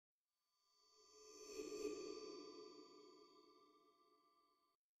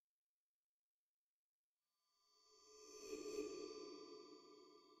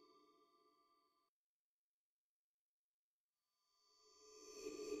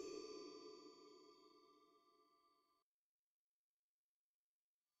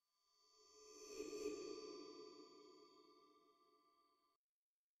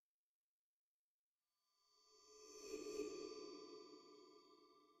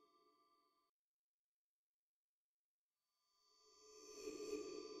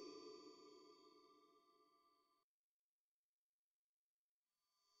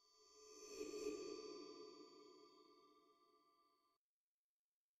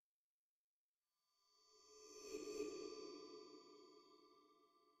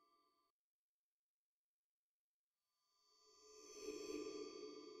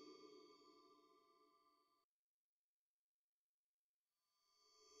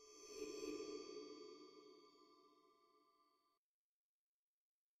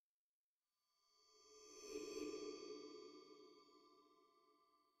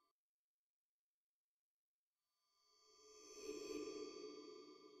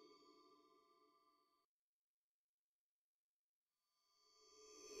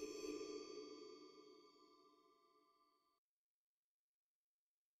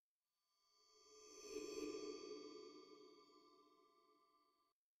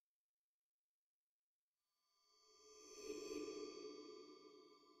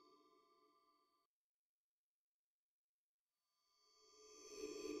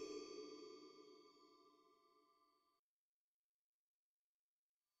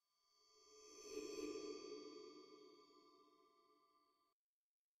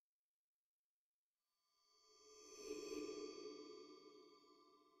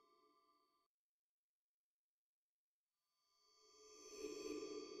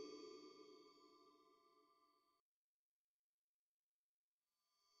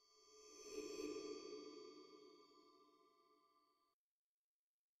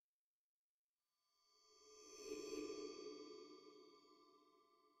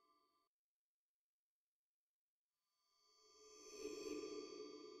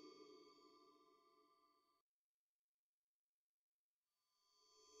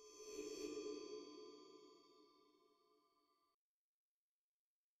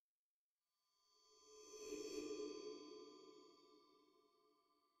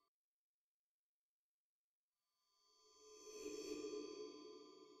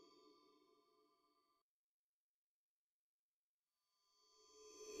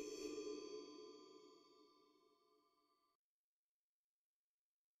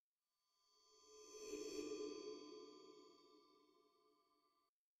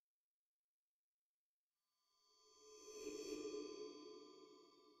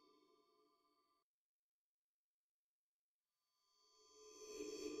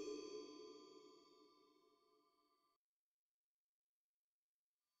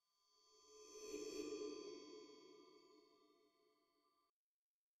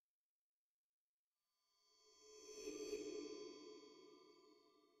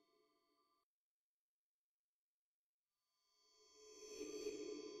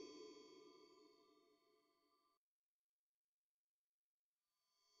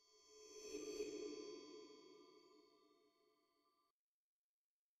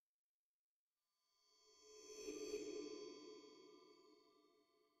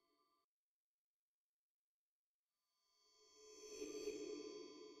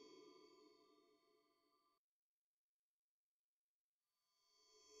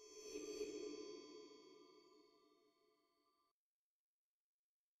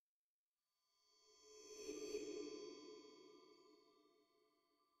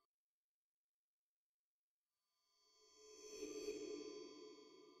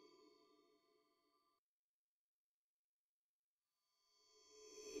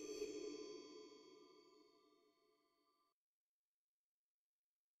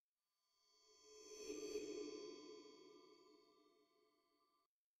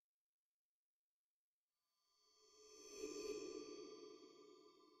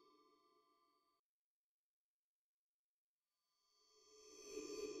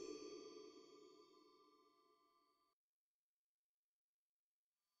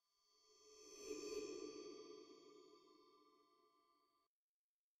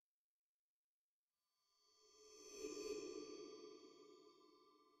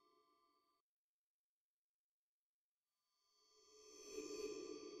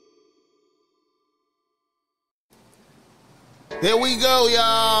There we go,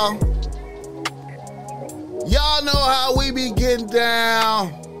 y'all. Y'all know how we be getting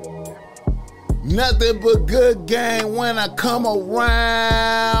down. Nothing but good game when I come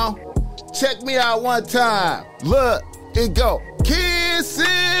around. Check me out one time. Look, it go.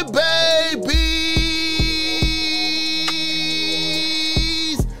 Kissing babies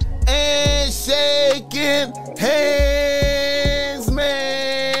and shaking hands,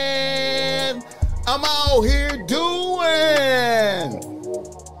 man. I'm out here doing.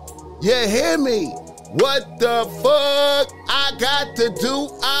 You hear me? What the fuck I got to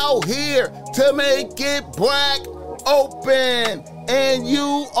do out here to make it black open? And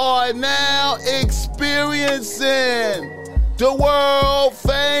you are now experiencing the world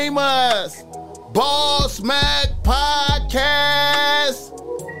famous Boss Mac Podcast.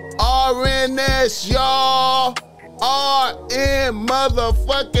 RNS, y'all. RN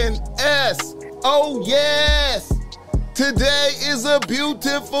motherfucking S. Oh, yes. Today is a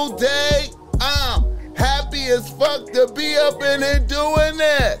beautiful day. I'm happy as fuck to be up in here doing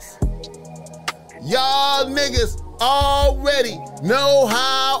this. Y'all niggas already know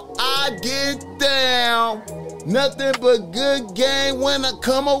how I get down. Nothing but good game when I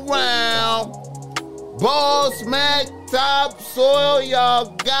come around. Boss Mac Topsoil,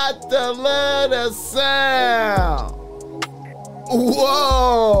 y'all got to love the sound.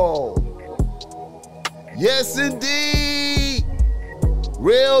 Whoa. Yes, indeed.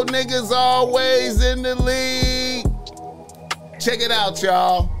 Real niggas always in the league. Check it out,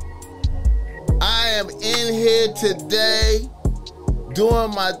 y'all. I am in here today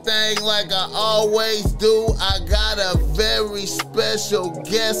doing my thing like I always do. I got a very special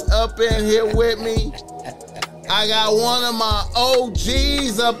guest up in here with me. I got one of my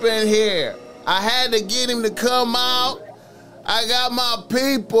OGs up in here. I had to get him to come out. I got my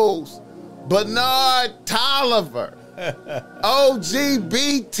peoples, Bernard Tolliver,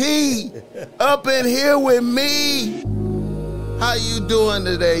 OGBT, up in here with me. How you doing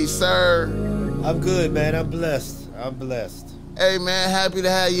today, sir? I'm good, man. I'm blessed. Hey, man, happy to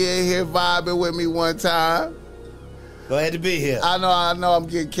have you in here vibing with me one time. Glad to be here. I know I'm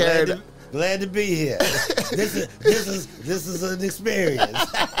getting carried. Glad to be here. This is an experience.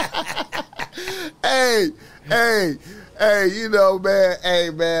 Hey, you know, man. Hey,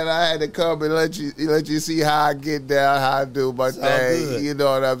 man, I had to come and let you see how I get down, how I do my thing. Good. You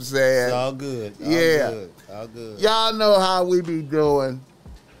know what I'm saying? It's all good. All good. Y'all know how we be doing.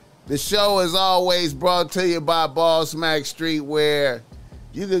 The show is always brought to you by Boss Mac Streetwear.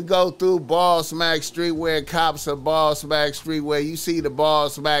 You can go through Boss Mac Streetwear, cops of Boss Mac Streetwear. You see the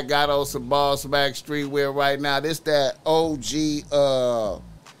Boss Mac got on some Boss Mac Streetwear right now. This that OG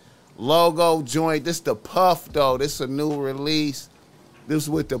logo joint. This the Puff, though. This a new release. This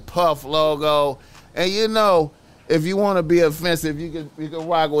with the Puff logo. And you know, if you want to be offensive, you can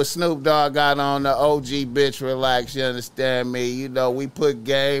rock what Snoop Dogg got on the OG bitch relax, you understand me? You know, we put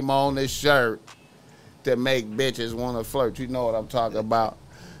game on this shirt to make bitches want to flirt. You know what I'm talking about.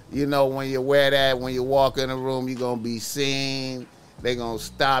 You know, when you wear that, when you walk in the room, you're going to be seen. They're going to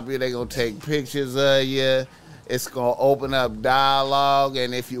stop you. They're going to take pictures of you. It's going to open up dialogue.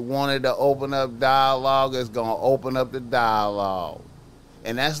 And if you wanted to open up dialogue, it's going to open up the dialogue.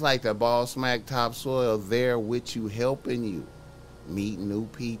 And that's like the Boss Mac Topsoil there with you, helping you meet new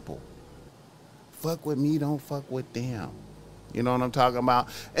people. Fuck with me, don't fuck with them. You know what I'm talking about?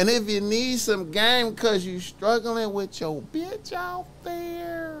 And if you need some game because you struggling with your bitch out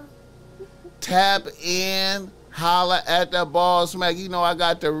there, tap in, holla at the Boss Mac. You know I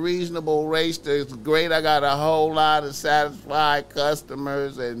got the reasonable rates that's great. I got a whole lot of satisfied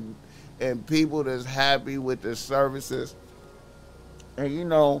customers and people that's happy with the services. And, you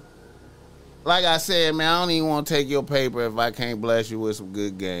know, like I said, man, I don't even want to take your paper if I can't bless you with some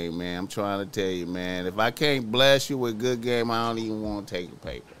good game, man. I'm trying to tell you, man. If I can't bless you with good game, I don't even want to take your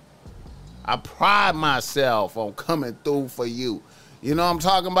paper. I pride myself on coming through for you. You know what I'm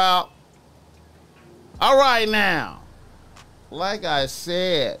talking about? All right, now. Like I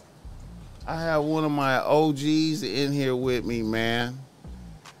said, I have one of my OGs in here with me, man.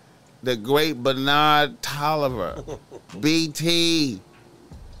 The great Bernard Tolliver. BT.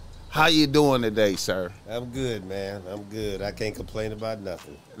 How you doing today, sir? I'm good, man. I'm good. I can't complain about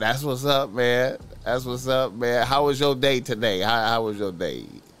nothing. That's what's up, man. That's what's up, man. How was your day today? How was your day?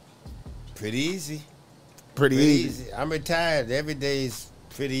 Pretty easy. Pretty easy. I'm retired. Every day's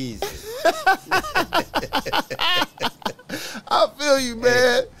pretty easy. I feel you,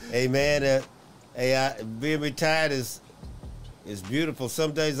 man. Hey man. Being retired is beautiful.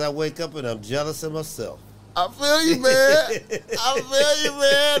 Some days I wake up and I'm jealous of myself. I feel you, man. I feel you,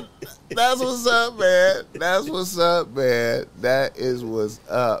 man. That's what's up, man. That's what's up, man. That is what's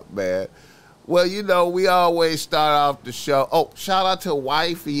up, man. Well, you know, we always start off the show. Oh, shout out to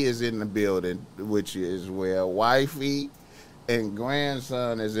Wifey is in the building, which is well. Wifey and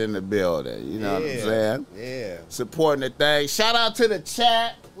grandson is in the building. You know what I'm saying? Yeah. Supporting the thing. Shout out to the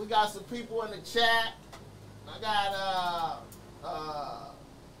chat. We got some people in the chat. I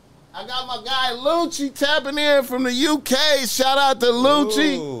got my guy Lucci tapping in from the UK. Shout out to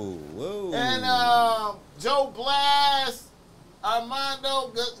Lucci. Whoa. And Joe Blast,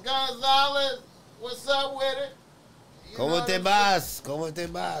 Armando Gonzalez. What's up with it? Como te vas? Como te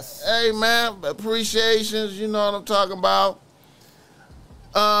vas? Hey, man, appreciations. You know what I'm talking about.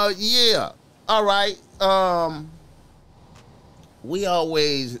 Yeah. All right. We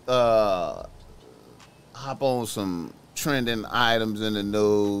always hop on some trending items in the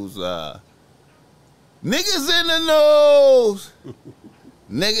news. Niggas in the news.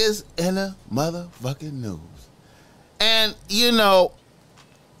 Niggas in the motherfucking news. And, you know,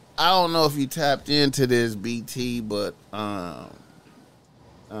 I don't know if you tapped into this, BT, but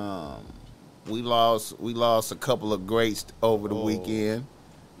we lost a couple of greats over the weekend.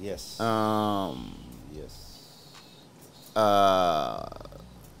 Yes.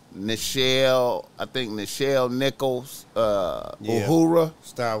 Nichelle, I think Nichelle Nichols, Uhura.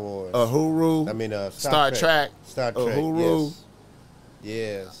 Star Wars. Uhuru. I mean, Star Trek. Star Trek. Uhuru.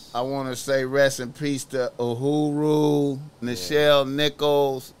 Yes. I want to say rest in peace to Uhuru, Nichelle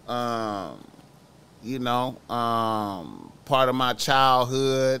Nichols. You know, part of my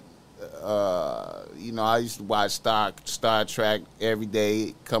childhood. You know, I used to watch Star Trek every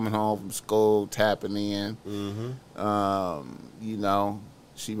day, coming home from school, tapping in. Mm-hmm. You know,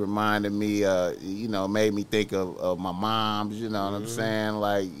 she reminded me, you know, made me think of my moms, you know what I'm saying?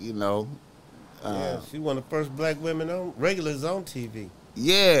 Like, you know. Yeah, she one of the first black women regulars on TV.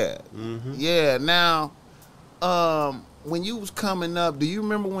 Yeah. Mm-hmm. Yeah. Now, when you was coming up, do you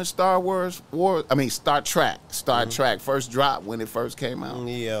remember when Star Trek first dropped when it first came out?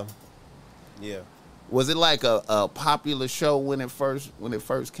 Yeah. Was it like a popular show when it first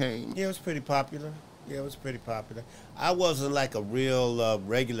came? Yeah, it was pretty popular. I wasn't like a real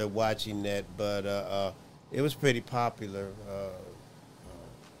regular watching that, but it was pretty popular.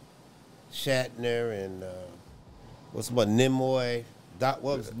 Shatner and Nimoy. That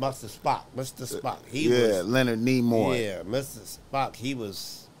was Mr. Spock. Mr. Spock. He was Leonard Nimoy. Yeah, Mr. Spock. He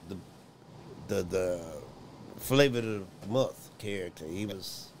was the flavor of the month character. He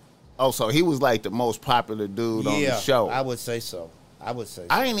was. Oh, so he was like the most popular dude on the show. I would say so. I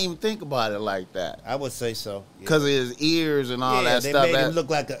didn't even think about it like that. I would say so. Because of his ears and all that stuff. They made him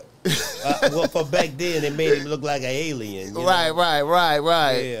look like a... well, for back then, they made him look like an alien. Right.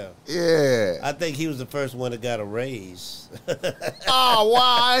 Yeah. I think he was the first one that got a raise. Oh,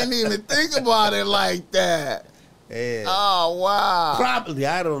 wow. I didn't even think about it like that. Yeah. Oh, wow. Probably.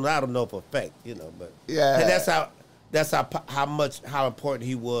 I don't know for a fact, you know, but... Yeah. And that's how important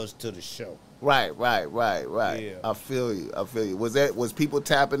he was to the show. Right. Yeah. I feel you. Was people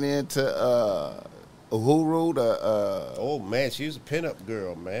tapping into Uhuru? Oh man, she was a pinup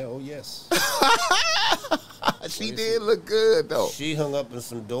girl, man. Oh yes. She did look good though. She hung up in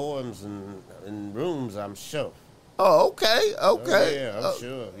some dorms and rooms, I'm sure. Oh, okay. Oh, yeah, I'm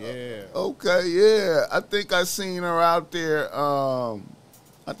sure. Yeah. Okay, yeah. I think I seen her out there.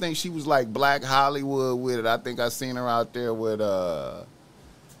 I think she was like Black Hollywood with it. I think I seen her out there with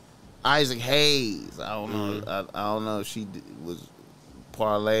Isaac Hayes. I don't know. I don't know if she was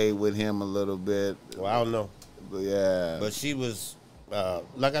parlayed with him a little bit. Well, I don't know. But yeah. But she was,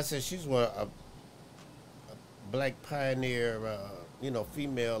 like I said, she's one a black pioneer,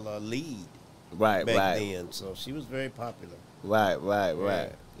 female lead. Back then. So she was very popular. Right.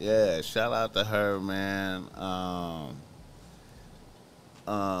 Yeah. Shout out to her, man.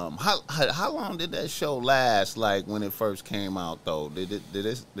 How long did that show last? Like when it first came out, though, did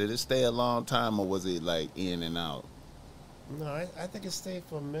it stay a long time, or was it like in and out? No, I think it stayed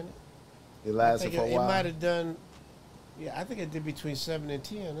for a minute. It lasted for a while. It might have done. Yeah, I think it did between 7 and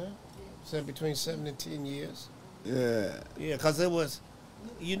 10. Huh? Said between 7 and 10 years. Yeah. Yeah, because it was,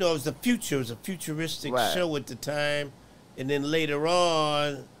 it was the future. It was a futuristic show at the time, and then later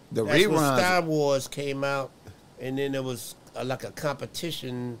on, that's when reruns. Star Wars came out, and then there was like a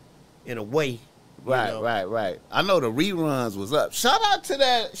competition in a way. Right. I know the reruns was up. Shout out to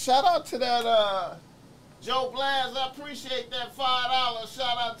that Joe Blaz. I appreciate that $5.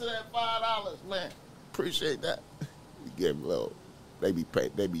 Shout out to that $5, man. Appreciate that. You give them a little. They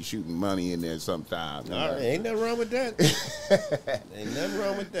be shooting money in there sometimes. Ain't nothing wrong with that. Ain't nothing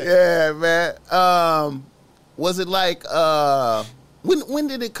wrong with that. Yeah, man. Was it like when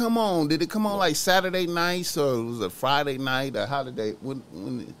did it come on? Did it come on like Saturday nights or was it Friday night or how did they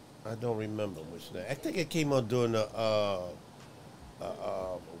when I don't remember which night. I think it came on during the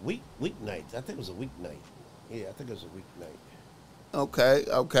weeknights. I think it was a weeknight. Yeah, I think it was a weeknight.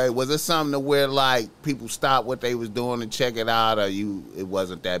 Okay. Was it something to where like people stopped what they was doing and check it out, or it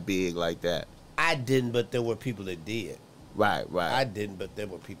wasn't that big like that? I didn't, but there were people that did. Right. I didn't, but there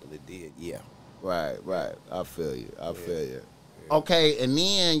were people that did. Yeah. Right. I feel you. Feel you. Okay, and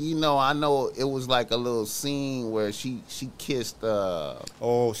then I know it was like a little scene where she kissed.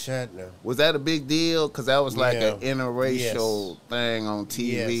 Shatner. Was that a big deal? Because that was like Yeah. an interracial thing on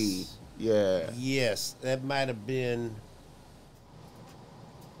TV. Yes. Yeah. Yes, that might have been.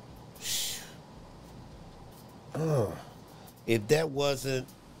 If that wasn't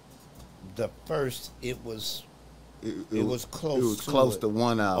the first, it was close. It was close to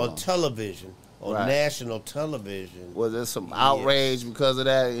one hour on television, on Right. national television. Was there some outrage because of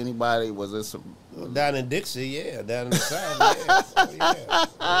that? Anybody? Was there some? Down in Dixie, yeah. Down in the South, yeah. Oh yeah.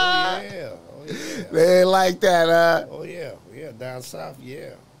 Oh yeah. Oh yeah. They ain't like that, huh? Oh yeah. Yeah. Down south,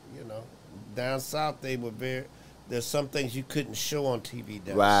 yeah. Down south they were very. There's some things you couldn't show on TV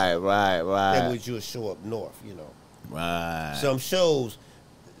down south. Right. That was you would show up north, Right. Some shows,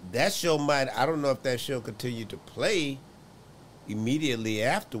 that show might, I don't know if that show continued to play immediately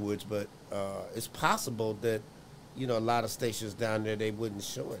afterwards, but it's possible that, a lot of stations down there, they wouldn't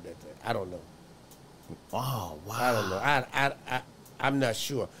show it at that. I don't know. Oh, wow. I don't know. I'm not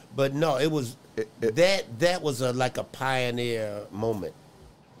sure. But no, it was, that was like a pioneer moment.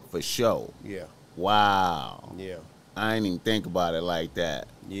 For sure. Yeah. Wow. Yeah. I ain't even think about it like that.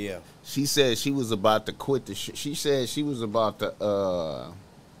 Yeah. She said she was about to quit the she said she was about to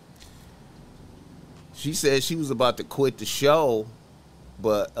she said she was about to quit the show,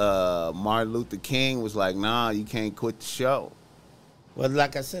 but Martin Luther King was like, "Nah, you can't quit the show." Well,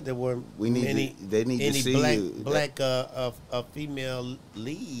 like I said, there weren't They need to see black female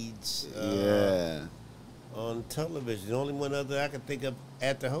leads on television. The only one other I could think of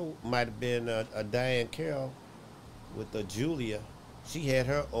at the whole might have been Diane Carroll with Julia. She had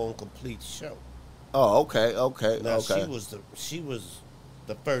her own complete show. Oh, okay. Now Okay. she was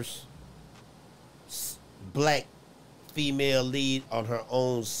the first black female lead on her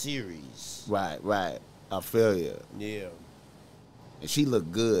own series. Right. I feel you. Yeah. And she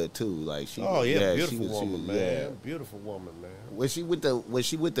looked good too. Like she. Oh yeah, beautiful she was, woman, man. Yeah. Beautiful woman, man. Was she with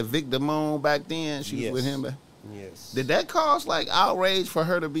the Vic Damone back then? She was with him. Yes. Did that cause like outrage for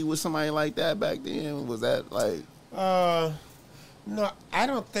her to be with somebody like that back then? Was that like? No, I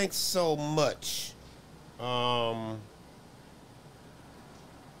don't think so much.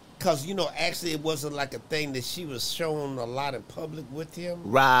 Because, actually it wasn't like a thing that she was showing a lot in public with him.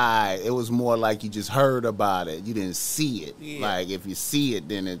 Right. It was more like you just heard about it. You didn't see it. Yeah. Like if you see it,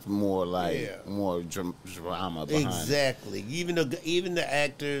 then it's more like more drama behind Exactly. Even the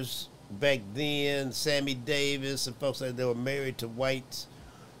actors back then, Sammy Davis and folks like they were married to whites,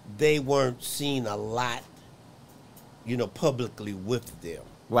 they weren't seen a lot, publicly with them.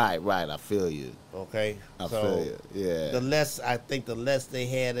 Right. I feel you. Okay? I feel you. Yeah. The less they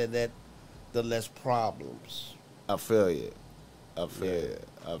had of that, the less problems. I feel you. I feel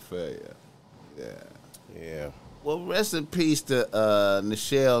you. Yeah. Yeah. Well, rest in peace to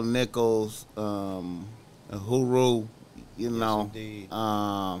Nichelle Nichols, Huru, Indeed.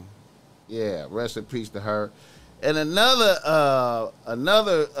 Yeah, rest in peace to her. And another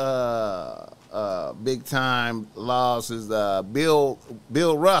big time loss is Bill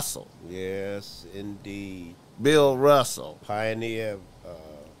Russell. Yes, indeed. Bill Russell. Pioneer.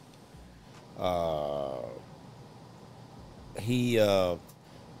 He,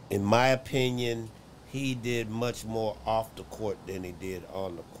 in my opinion, he did much more off the court than he did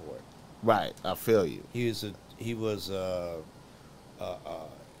on the court. Right, I feel you. He was an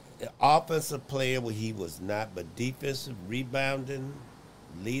offensive player where he was not, but defensive, rebounding,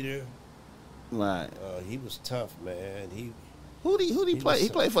 leader. Right. He was tough, man. Who did he play? was He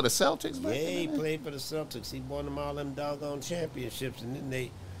played for the Celtics. Yeah, he played for the Celtics. He won them all them doggone championships, and then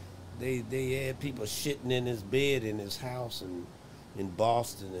they had people shitting in his bed in his house and in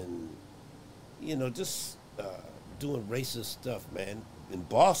Boston, and just doing racist stuff, man. In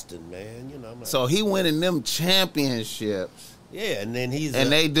Boston, man, I'm like, So he winning them championships. yeah, and then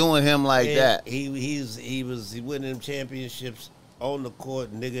they doing him like that. He winning them championships on the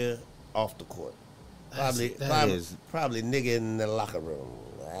court, nigga off the court. Probably nigga in the locker room.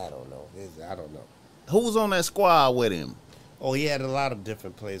 I don't know. Who was on that squad with him? Oh, he had a lot of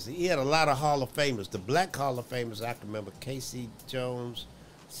different players. He had a lot of Hall of Famers. The black Hall of Famers, I can remember Casey Jones,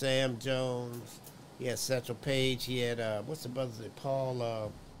 Sam Jones. He had Satchel Paige. He had what's the brother's name?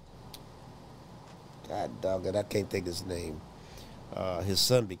 Paul. God dog it, I can't think his name. His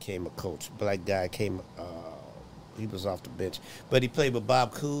son became a coach. Black guy came. He was off the bench, but he played with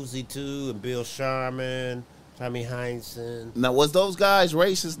Bob Cousy too, and Bill Sharman, Tommy Heinsohn. Now, was those guys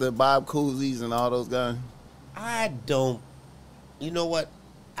racist? The Bob Cousy's and all those guys? I don't. You know what?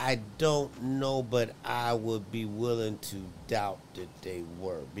 I don't know, but I would be willing to doubt that they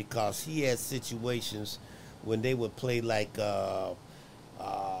were, because he had situations when they would play like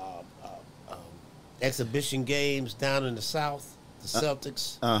exhibition games down in the South, the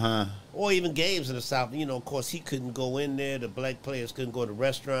Celtics, or even games in the South. You know, of course, he couldn't go in there. The black players couldn't go to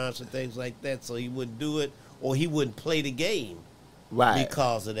restaurants and things like that, so he wouldn't do it, or he wouldn't play the game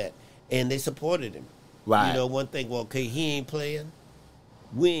because of that. And they supported him. Right. You know, one thing, well, okay, he ain't playing,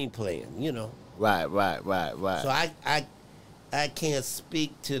 we ain't playing, you know. Right. So I can't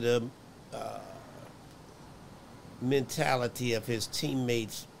speak to the mentality of his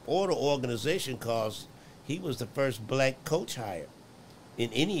teammates or the organization, because he was the first black coach hired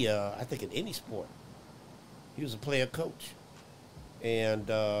in any, I think in any sport. He was a player coach. And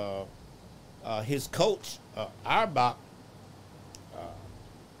his coach, Arbach,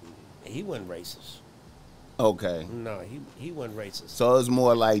 he wasn't racist. Okay. No, he wasn't racist. So it was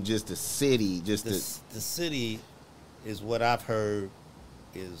more like just the city, The city is what I've heard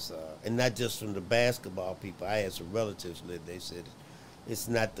is, and not just from the basketball people. I had some relatives live. They said it's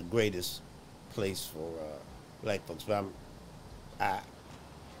not the greatest place for black folks. But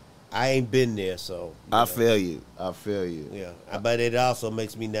I ain't been there, so I feel you. Yeah, but it also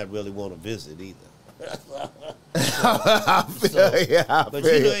makes me not really want to visit either. I feel you. But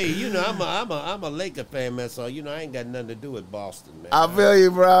you know, I'm a Laker fan, man. So you know, I ain't got nothing to do with Boston, man. I feel you,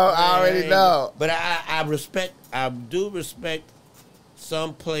 bro. I already know. But I do respect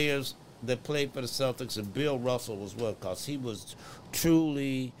some players that played for the Celtics, and Bill Russell was one, because he was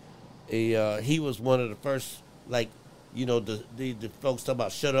truly he was one of the first, like, you know, the folks talk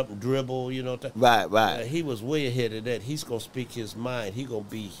about shut up and dribble, you know. Right. He was way ahead of that. He's gonna speak his mind. He gonna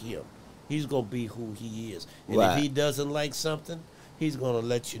be him. He's gonna be who he is. And if he doesn't like something, he's gonna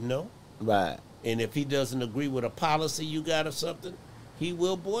let you know. Right. And if he doesn't agree with a policy you got or something, he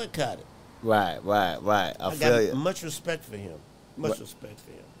will boycott it. Right. I feel you. Much respect for him. Respect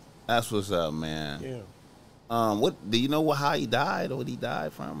for him. That's what's up, man. Yeah. What do you know how he died, or what he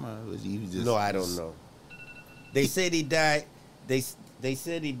died from, or was he just? No, I don't know. They said he died. They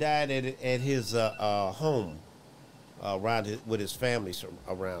said he died at his home, with his family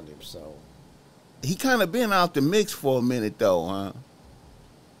around him. So he kind of been out the mix for a minute, though, huh?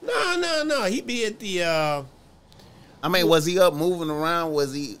 No. He be at the. I mean, was he up moving around?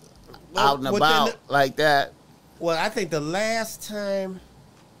 Was he out and about like that? Well, I think the last time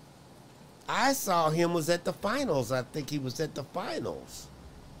I saw him was at the finals. I think he was at the finals.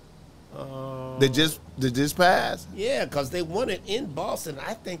 Did just pass? Yeah, because they won it in Boston.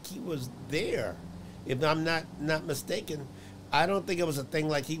 I think he was there, if I'm not mistaken. I don't think it was a thing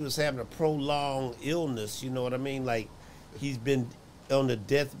like he was having a prolonged illness. You know what I mean? Like he's been on the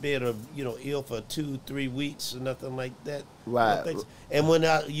deathbed or, you know, ill for 2-3 weeks or nothing like that. Right. And when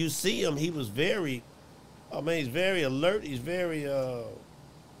you see him, he was very, he's very alert. He's very, you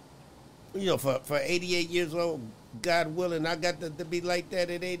know, for 88 years old. God willing, I got to be like that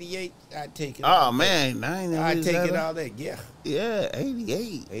at 88. I'd take it. Oh, man. I'd take it all day. Yeah. Yeah,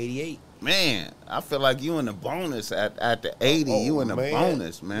 88. 88. Man, I feel like you in the bonus at the 80. You in the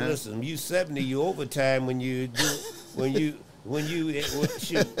bonus, man. Listen, you 70, you overtime when you do, when you 80,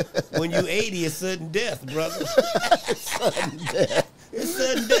 it's sudden death, brother. Sudden death. It's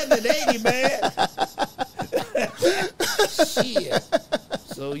sudden death at 80, man. Shit.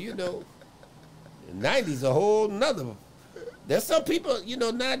 So, you know, the 90s a whole nother. There's some people, you know,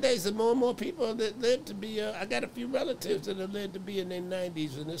 nowadays there's more and more people that live to be, I got a few relatives that have lived to be in their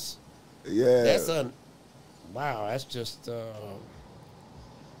 90s, and it's, wow, that's just,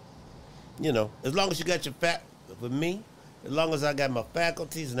 you know, as long as you got your for me, as long as I got my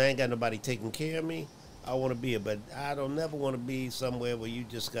faculties and I ain't got nobody taking care of me, I want to be it. But I don't never want to be somewhere where you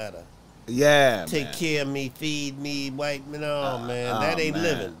just gotta take care of me, feed me, wipe me. No, man, that ain't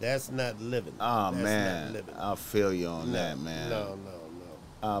living. That's not living. Oh, that's man, not living. I feel you on that, man. No.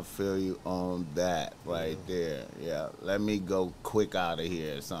 I feel you on that right there. Yeah, let me go quick out of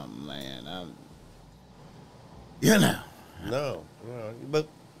here or something, man. You know. No, but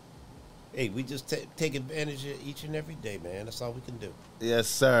hey, we just take advantage of each and every day, man. That's all we can do. Yes,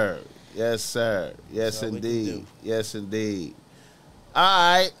 sir. Yes, sir. Yes, indeed. Yes, indeed. All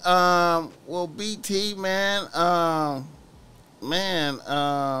right. Well, BT, man.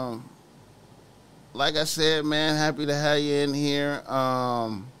 Like like I said, man, happy to have you in here.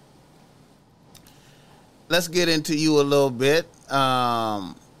 Let's get into you a little bit.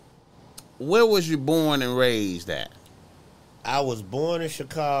 Where was you born and raised at? I was born in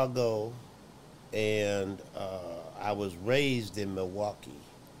Chicago, and I was raised in Milwaukee.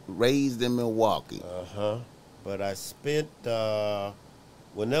 Raised in Milwaukee. But I spent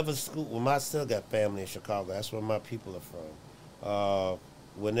whenever school. Well, I still got family in Chicago. That's where my people are from.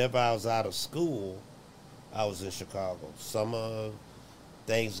 Whenever I was out of school, I was in Chicago. Summer,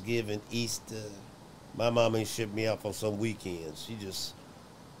 Thanksgiving, Easter. My mama ain't shipped me out for some weekends. She just,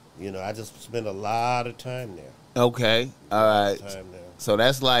 I just spent a lot of time there. Okay, all right. Time there. So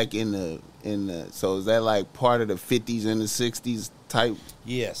that's like in the. So is that like part of the 50s and the 60s type?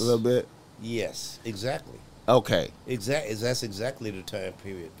 Yes. A little bit. Yes, exactly. Okay. That's exactly the time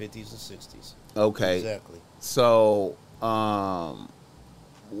period, 50s and 60s. Okay. Exactly. So,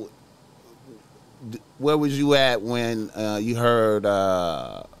 where was you at when you heard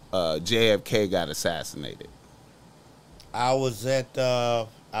JFK got assassinated? I was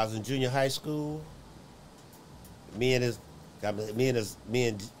in junior high school. Me and his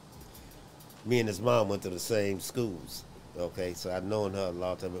mom went to the same schools. Okay, so I've known her a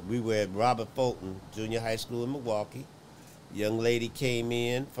long time. But we were at Robert Fulton Junior High School in Milwaukee. Young lady came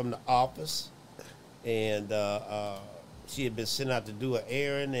in from the office, and she had been sent out to do an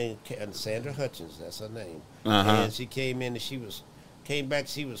errand, and Sandra Hutchins, that's her name. And she came in, and she was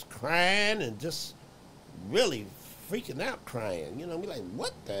crying and just really freaking out crying. We like,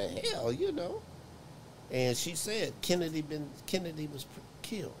 what the hell, And she said Kennedy was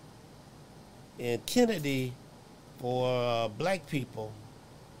killed. And Kennedy, for black people,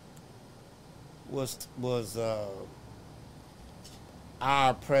 was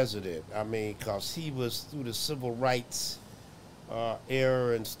our president. I mean, because he was through the civil rights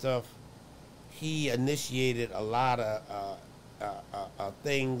era and stuff. He initiated a lot of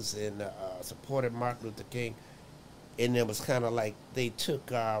things and supported Martin Luther King. And it was kind of like they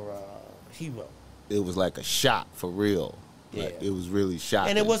took our hero. It was like a shot for real. Yeah. Like, it was really shocking.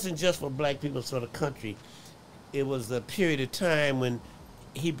 And it wasn't just for black people, for the country. It was a period of time when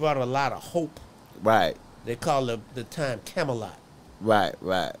he brought a lot of hope. Right. They call it the time Camelot. Right.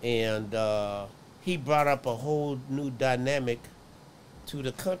 And he brought up a whole new dynamic to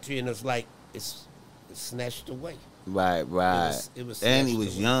the country, and it's like it's snatched away. Right. It was and he snatched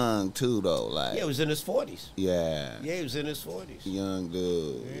was away. young too, though. Like, Yeah, he was in his 40s. Yeah. Yeah, he was in his 40s. Young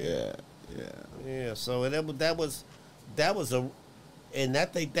dude. Yeah. Yeah. So that was a, and I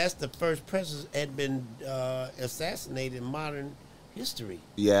think that's the first president had been assassinated in modern history.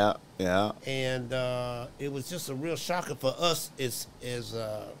 Yeah. And it was just a real shocker for us as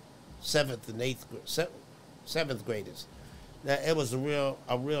seventh graders. Now it was a real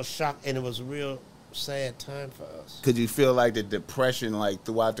shock, and it was a real sad time for us. Could you feel like the depression, like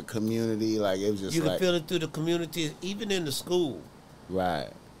throughout the community, like it was just You like, could feel it through the community, even in the school. right?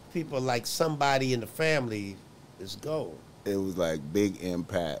 People like somebody in the family is gone. It was like big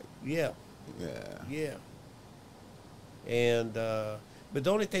impact. Yeah. Yeah. And but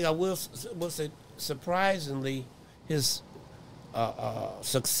the only thing I will say, surprisingly, his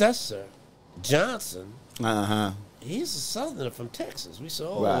successor, Johnson, he's a Southerner from Texas. We said,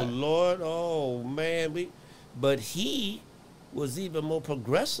 oh, Right. Lord, oh, man. But he was even more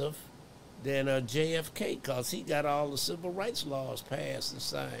progressive than JFK, because he got all the civil rights laws passed and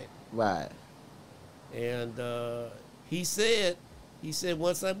signed. Right. And he said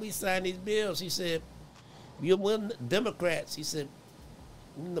once we signed these bills, he said, we're Democrats. He said,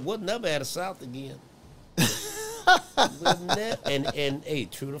 we'll never have a South again. And hey,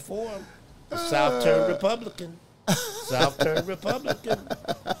 true to form, the South turned Republican.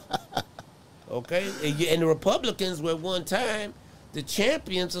 Okay, and the Republicans were at one time the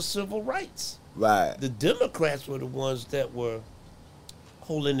champions of civil rights. Right. The Democrats were the ones that were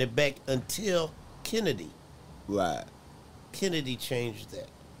holding it back until Kennedy. Right. Kennedy changed that.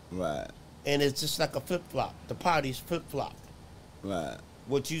 Right. And it's just like a flip-flop. The parties flip-flop. Right.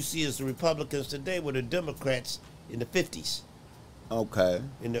 What you see is the Republicans today were the Democrats in the 50s. Okay.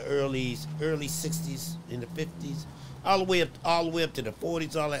 In the early 60s, in the 50s, all the way up to the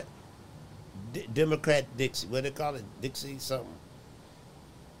 40s, all that. Democrat Dixie, what they call it? Dixie something,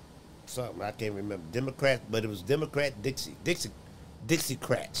 I can't remember. Democrat, but it was Democrat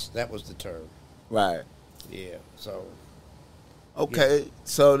Dixiecrats. That was the term. Right. Yeah. So. Okay. Yeah.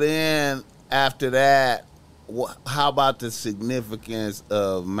 So then after that, how about the significance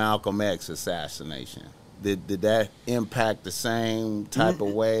of Malcolm X assassination? Did that impact the same type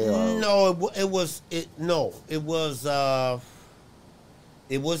of way? Or? No, it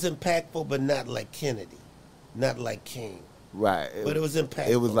It was impactful, but not like Kennedy, not like King. Right. But it was impactful.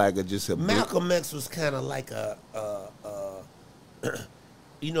 It was like just a Malcolm X was kind of like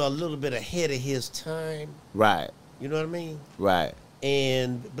you know, a little bit ahead of his time. Right. You know what I mean? Right.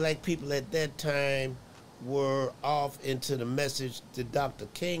 And black people at that time were off into the message that Dr.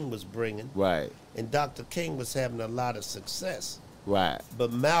 King was bringing. Right. And Dr. King was having a lot of success. Right.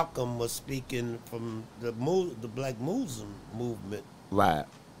 But Malcolm was speaking from the Black Muslim movement, Right.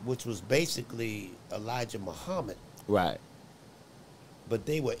 which was basically Elijah Muhammad. Right. But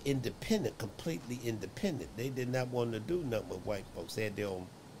they were independent, completely independent. They did not want to do nothing with white folks. They had their own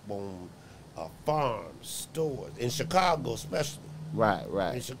farms, stores, in Chicago especially. Right. In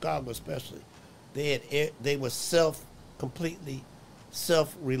Right. Chicago especially, they were completely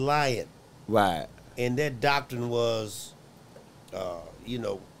self-reliant, Right. and their doctrine was, you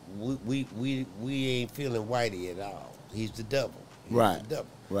know, we ain't feeling whitey at all. He's the devil. He's Right. the devil.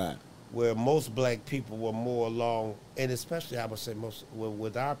 Right. Where most black people were more along, and especially I would say most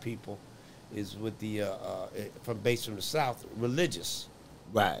with our people, is with the based from the South, religious,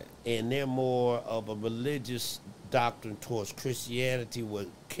 Right. and they're more of a religious doctrine towards Christianity, what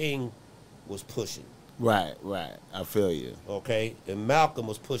King was pushing. Right. Right. I feel you. Okay, and Malcolm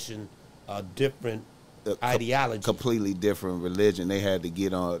was pushing a different ideology. Completely different religion. They had to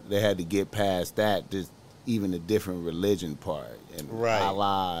get on. They had to get past that. Just even the different religion part and Right.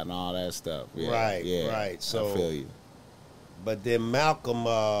 Allah and all that stuff. Yeah. Right, Yeah. right. So- I feel you. But then Malcolm,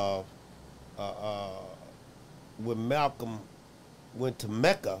 when Malcolm went to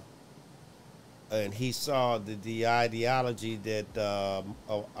Mecca, and he saw the ideology that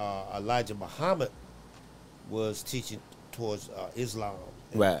Elijah Muhammad was teaching towards Islam.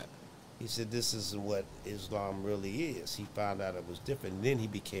 And Right. he said, this isn't what Islam really is. He found out it was different, and then he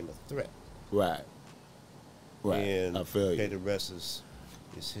became a threat. Right. Right. And I feel okay, you. the rest is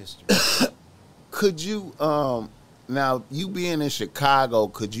history. Could you now you being in Chicago,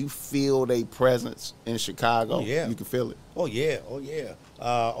 could you feel their presence in Chicago? Oh, yeah. You can feel it. Oh yeah.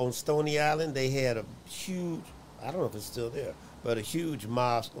 On Stony Island, they had a huge, I don't know if it's still there, but a huge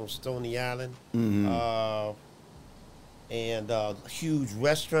mosque on Stony Island, Mm-hmm. and a huge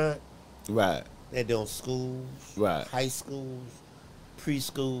restaurant. Right. They're doing schools, Right. high schools,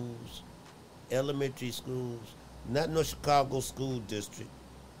 preschools, elementary schools. Not no Chicago school district.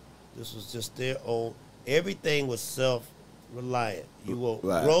 This was just their own. Everything was self-reliant. You go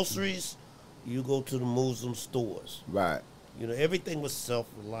Right. groceries, you go to the Muslim stores. Right. You know, everything was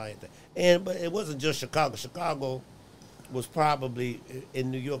self-reliant. But it wasn't just Chicago. Chicago was probably, in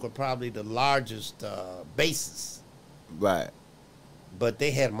New York, were probably the largest bases. Right. But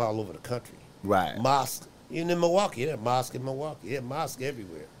they had them all over the country. Right. Mosque. Even in Milwaukee. Yeah, mosque in Milwaukee. Yeah, mosque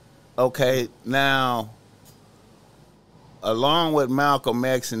everywhere. Okay, now, along with Malcolm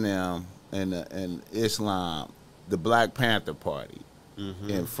X and them and Islam, the Black Panther Party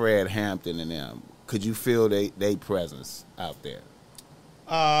and Fred Hampton and them, could you feel they presence out there?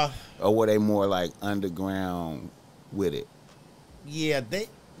 Or were they more like underground with it? Yeah,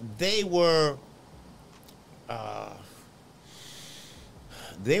 they were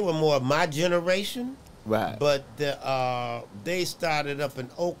more of my generation. Right. But they started up in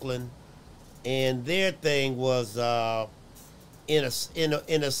Oakland, and their thing was, in a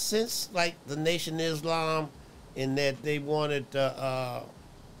sense, like the Nation of Islam, in that they wanted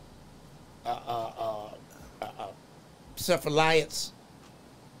self-reliance,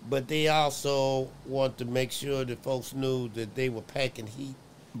 but they also wanted to make sure that folks knew that they were packing heat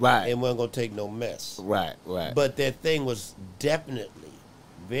Right. and weren't gonna take no mess. Right. Right. But their thing was definitely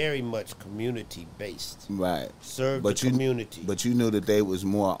very much community based. right. Serve But the community. But you knew that they was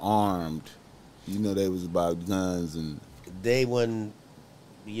more armed. You know they was about guns and They wasn't,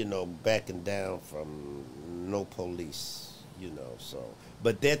 backing down from no police, so.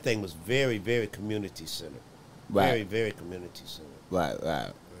 But their thing was very, very community centered. Right. Very, very community centered.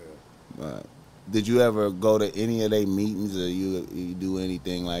 right. Right. Did you ever go to any of their meetings, or you do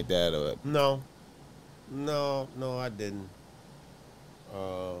anything like that, or No, I didn't.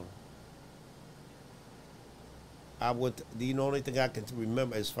 I went. The only thing I can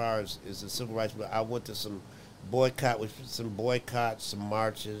remember as far as is the civil rights, but I went to some boycotts, some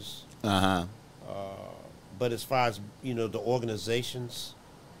marches. uh-huh. But as far as the organizations,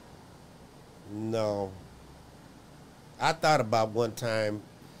 no. I thought about one time.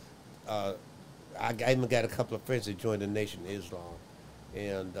 I even got a couple of friends that joined the Nation of Islam,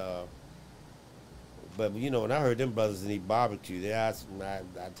 and but when I heard them brothers eat barbecue, I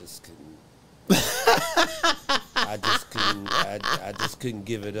just couldn't. I just couldn't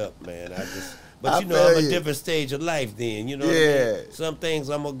give it up, man. But I you know, I'm feel a you. different stage of life then. You know what I Yeah. mean? Some things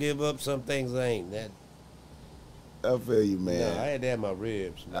I'm going to give up, some things I ain't. I feel you, No, man. I had to have my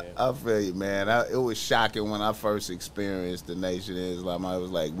ribs, man. I feel you, man. It was shocking when I first experienced the Nation of Islam. I was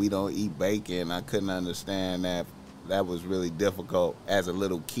like, we don't eat bacon. I couldn't understand that. That was really difficult as a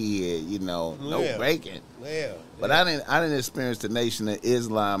little kid, you know. No Yeah. bacon. Yeah. But I didn't experience the Nation of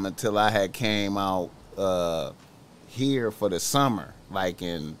Islam until I had came out here for the summer, like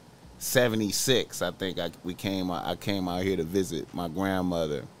in '76. I think I came out here to visit my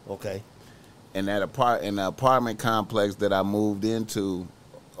grandmother. Okay. And in the apartment complex that I moved into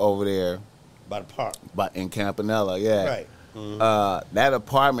over there, By the park. in Campanella, yeah. Right. Mm-hmm. That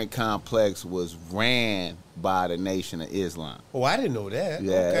apartment complex was ran by the Nation of Islam. Oh, I didn't know that.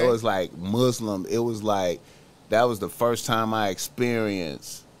 Yeah, Okay. it was like Muslim. It was like that was the first time I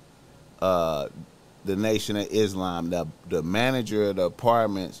experienced the Nation of Islam. The manager of the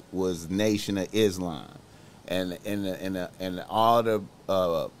apartments was Nation of Islam, and all the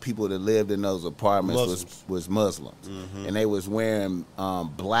people that lived in those apartments was Muslims, and they was wearing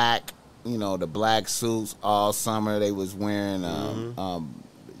black, you know, the black suits all summer. They was wearing,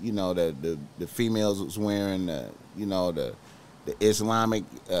 you know, the females was wearing, you know, the Islamic,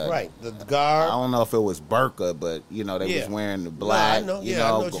 right, the I garb. don't know if it was burqa, but you know they was wearing the black. No, I know. You I know,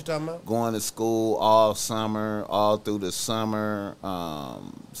 know what you're talking about. Going to school all summer, all through the summer,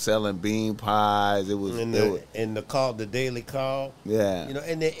 selling bean pies. It was And the call, the daily call. yeah. You know,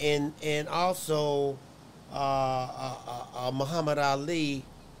 and also Muhammad Ali,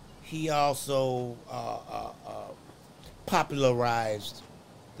 he also popularized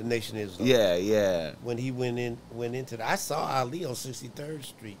the Nation of Islam. Yeah. When he went into that, I saw Ali on 63rd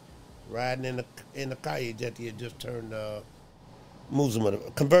Street riding in the car that he had just turned Muslim, a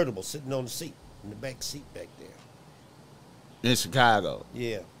convertible, sitting on the seat in the back seat back there. In Chicago.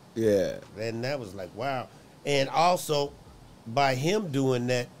 Yeah. Yeah. And that was like, wow. And also, by him doing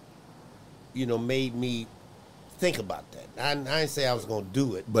that, you know, made me think about that. I didn't say I was going to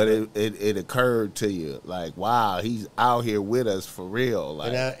do it. But it occurred to you, like, wow, he's out here with us for real.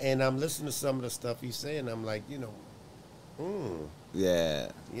 Like, And I'm listening to some of the stuff he's saying. I'm like, you know, yeah.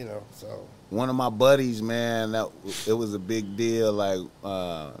 you know, so. One of my buddies, man, it was a big deal. Like,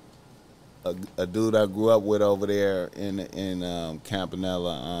 a dude I grew up with over there in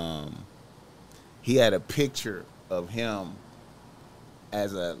Campanella, he had a picture of him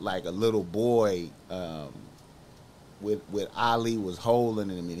as a little boy, with Ali was holding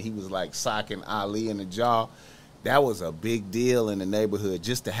him, and he was like socking Ali in the jaw. That was a big deal in the neighborhood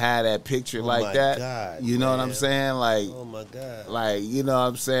just to have that picture like that. God, you know man. what I'm saying? Like, Oh my God. like, you know what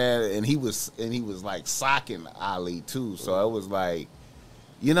I'm saying? And he was like socking Ali too. So it was like,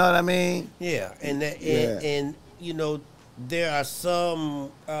 you know what I mean? Yeah, and you know, there are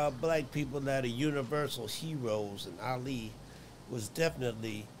some black people that are universal heroes, and Ali was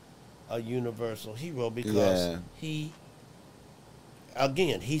definitely a universal hero because he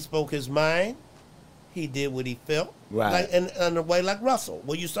spoke his mind. He did what he felt, Right. Like, and in a way like Russell.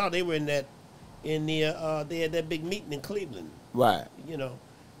 Well, you saw they were they had that big meeting in Cleveland, Right. you know,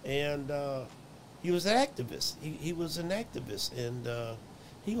 and he was an activist. He was an activist, and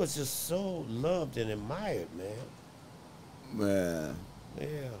he was just so loved and admired, man. Man.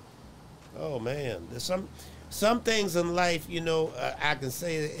 Yeah. Oh man, there's some things in life, you know, I can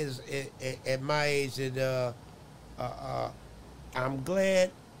say is at my age that I'm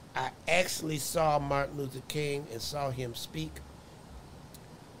glad I actually saw Martin Luther King and saw him speak,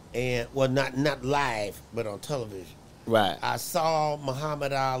 and well, not live, but on television. Right. I saw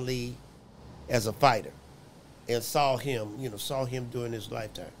Muhammad Ali as a fighter, and saw him during his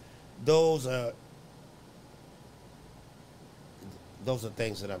lifetime. Those are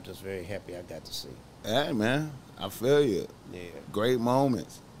things that I'm just very happy I got to see. Hey, man. I feel you. Yeah, Great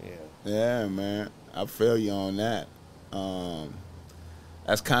moments. yeah. Yeah, man. I feel you on that.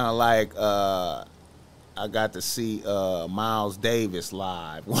 That's kind of like I got to see Miles Davis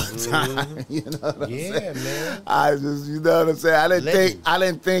live one time. You know what I'm saying? Man. I just, you know what I'm saying? Legend. I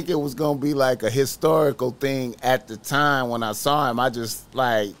didn't think it was gonna be like a historical thing at the time when I saw him. I just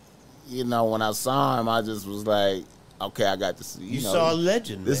like, you know, when I saw him, I just was like, okay, I got to see. You know, saw a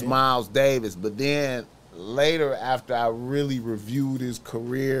legend, this man. Miles Davis. But then later, after I really reviewed his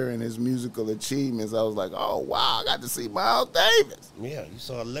career and his musical achievements, I was like, oh wow, I got to see Miles Davis. Yeah, you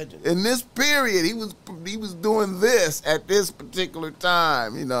saw a legend. In this period, he was doing this at this particular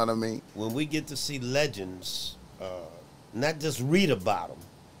time. You know what I mean? When we get to see legends, not just read about them,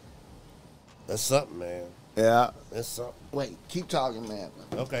 that's something, man. Yeah. That's something. Wait, keep talking, man.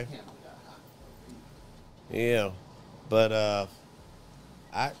 Okay. Yeah, but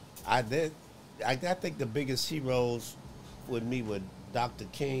I did. I think the biggest heroes with me were Dr.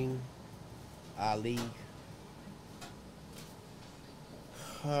 King, Ali.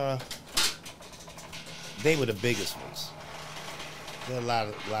 Uh, they were the biggest ones. There are a lot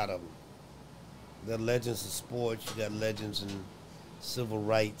of them. There are legends of sports. You got legends in civil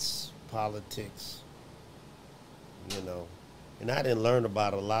rights, politics. You know, and I didn't learn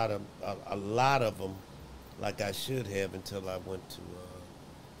about a lot of them like I should have until I went to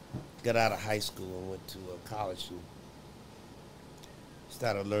got out of high school and went to college and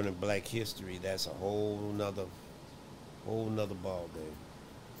started learning Black history. That's a whole nother ball game.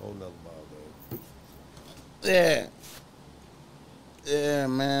 Whole nother ball game. Yeah. Yeah,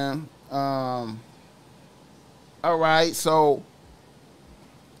 man. All right, so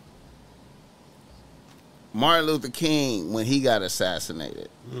Martin Luther King, when he got assassinated,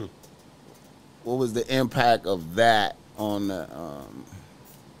 what was the impact of that on the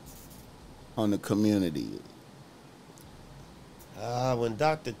community? When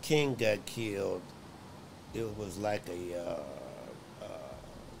Dr. King got killed, it was like a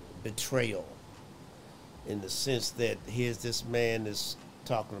betrayal in the sense that here's this man that's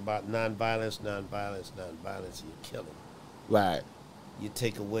talking about nonviolence, and you kill him. Right. You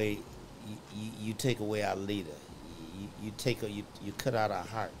take away, you take away our leader. You cut out our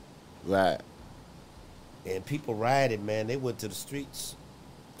heart. Right. And people rioted, man. They went to the streets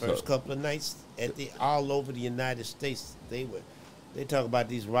first couple of nights all over the United States. They talk about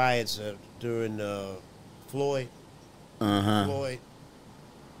these riots during Floyd. Floyd.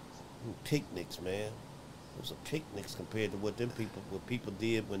 Picnics, man. It was a picnics compared to what people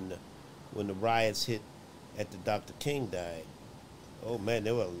did when the riots hit after Dr. King died. Oh man,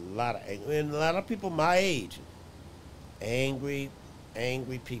 there were a lot of people my age, angry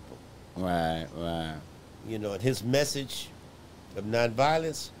people. Right. You know, and his message of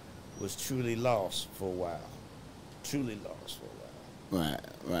nonviolence was truly lost for a while. Right.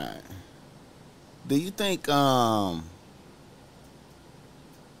 Do you think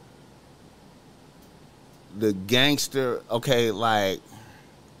the gangster, okay, like,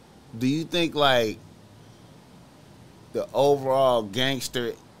 do you think like the overall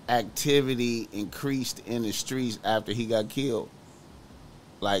gangster activity increased in the streets after he got killed?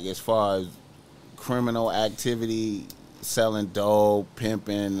 Like, as far as criminal activity, selling dope,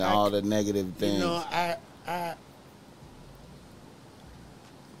 pimping, all the negative things. You know,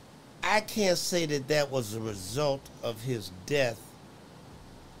 I can't say that was a result of his death.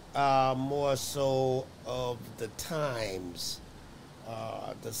 More so of the times.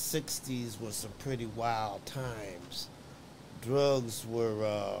 The 60s was some pretty wild times. Drugs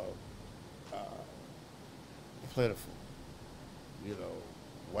were plentiful. You know,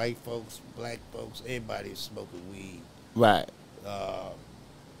 white folks, black folks, everybody's smoking weed. Right.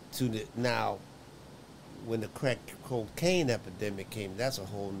 Now, when the crack cocaine epidemic came, that's a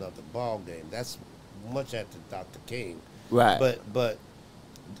whole nother ball game. That's much after Dr. King. Right. But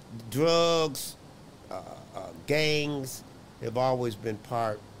drugs, gangs have always been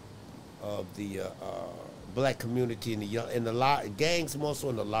part of the black community in the gangs more so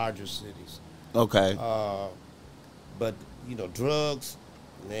in the larger cities. Okay. But you know, drugs,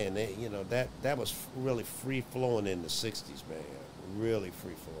 man, that was really free flowing in the '60s, man. Really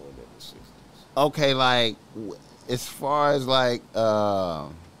free flowing in the '60s. Okay, like as far as like '70s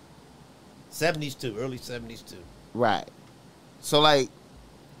too, early '70s too. Right. So like,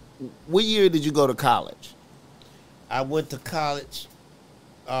 what year did you go to college? I went to college.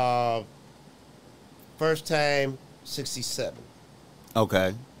 First time '67.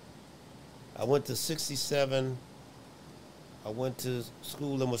 Okay. I went to '67. I went to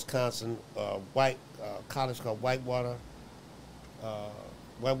school in Wisconsin, college called Whitewater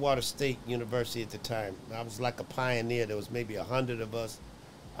State University at the time. I was like a pioneer. There was maybe 100 of us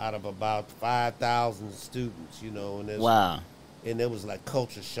out of about 5,000 students, you know. And wow. And it was like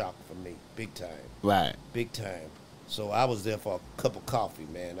culture shock for me, big time. Right. Big time. So I was there for a cup of coffee,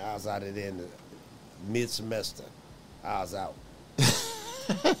 man. I was out of there in the mid-semester. I was out.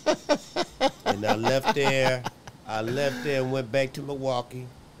 And I left there and went back to Milwaukee,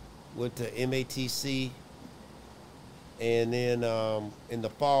 went to MATC, and then in the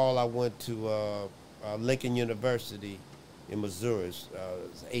fall I went to Lincoln University in Missouri,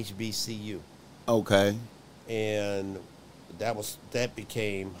 HBCU. Okay. And that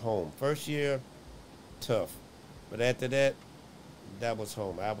became home. First year, tough, but after that, that was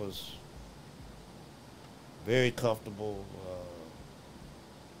home. I was very comfortable.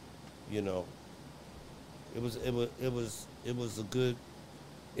 You know, it was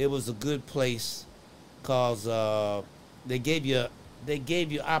a good place, cause they gave you they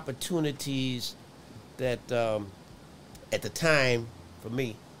gave you opportunities that at the time, for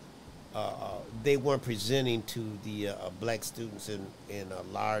me, they weren't presenting to the black students in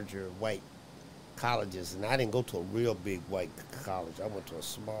larger white colleges. And I didn't go to a real big white college. I went to a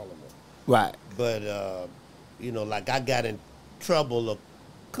smaller one. Right. But, like I got in trouble a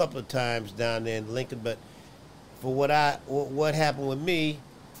couple of times down there in Lincoln. But for what happened with me,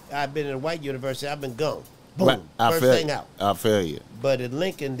 I've been in a white university. I've been gone. Boom. Right. First thing out. I feel you. But at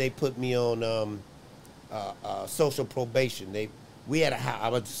Lincoln, they put me on social probation. We had a house. I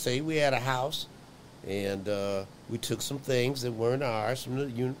would say we had a house, and we took some things that weren't ours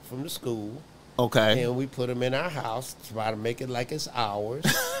from the school. Okay. And we put them in our house, try to make it like it's ours.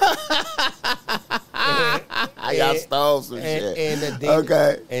 Y'all stole some shit.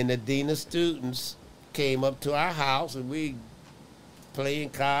 And the dean of students came up to our house, and we playing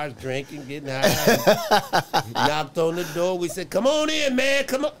cards, drinking, getting high. Knocked on the door. We said, "Come on in, man,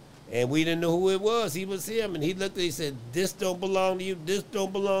 come on." And we didn't know who it was. He was him, and he looked at. He said, "This don't belong to you. This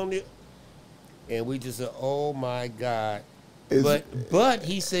don't belong to you." And we just said, "Oh my God!" But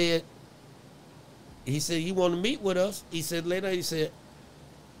he said, "You want to meet with us?" He said later. He said,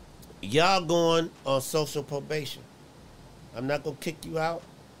 "Y'all going on social probation. I'm not gonna kick you out."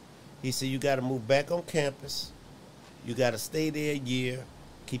 He said, "You got to move back on campus. You got to stay there a year,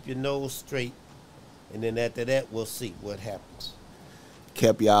 keep your nose straight, and then after that, we'll see what happens."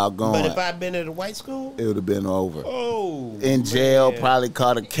 Kept y'all going. But if I'd been at a white school, it would have been over. Oh, in jail, man. probably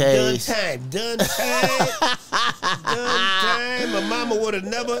caught a case. Done time. My mama would have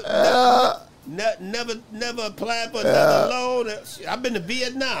never applied for another loan. I've been to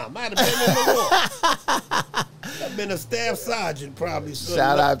Vietnam. I'd have been in the war. I've been a staff sergeant probably.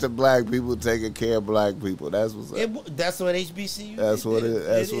 Shout out to black people taking care of black people. That's what's up. That's what HBCU. That's what it.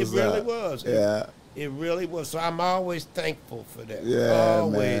 That's what's it really up. was. Yeah. It really was. So I'm always thankful for that. Yeah,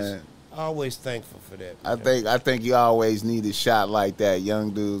 man. Always thankful for that. I think you always need a shot like that.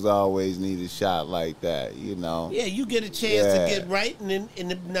 Young dudes always need a shot like that, you know. Yeah, you get a chance to get right, and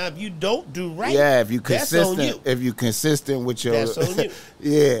now if you don't do right, if you consistent, that's on you. If you consistent with your, that's on you.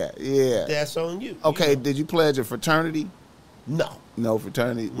 yeah, that's on you. Okay, did you pledge a fraternity? No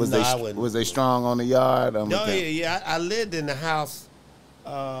fraternity. Was they strong on the yard? Yeah. I lived in the house.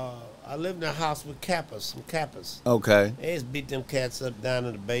 I lived in a house with some Kappas. Okay. They just beat them cats up down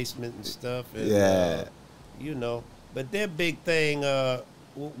in the basement and stuff. And, but their big thing, to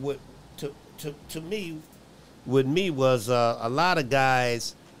me, with me was a lot of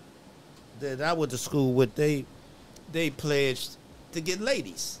guys that I went to school with. They pledged to get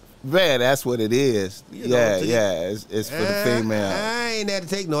ladies. Yeah, that's what it is. It's for the female. I ain't had to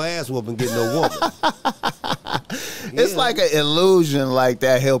take no ass whooping get no woman. It's like an illusion like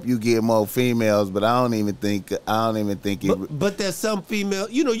that help you get more females, but I don't even think it. But there's some female.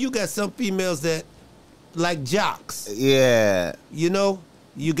 You got some females that like jocks. Yeah. You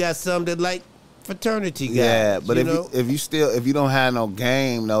got some that like fraternity guys. Yeah, but if you don't have no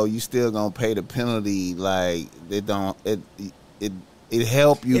game though, you still gonna pay the penalty. Like it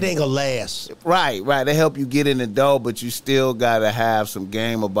help you. It ain't gonna last. Right. They help you get in the door, but you still gotta have some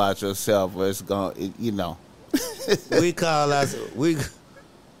game about yourself, or it's gonna. We call us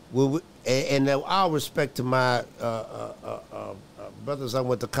and all respect to my brothers I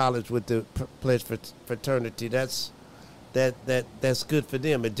went to college with the pledge fraternity. That's good for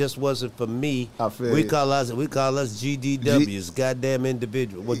them. It just wasn't for me. I feel we call us GDWs, goddamn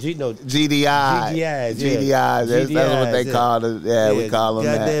individual. Well, GDIs. GDIs. That's what they call it. Yeah, we call them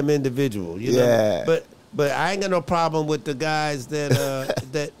goddamn that. individual. Know? But I ain't got no problem with the guys that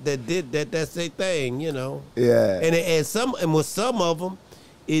that did that. That's their thing, Yeah. And with some of them,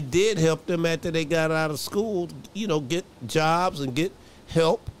 it did help them after they got out of school. Get jobs and get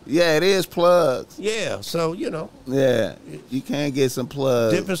help. Yeah, it is plugs. Yeah, so Yeah, you can get some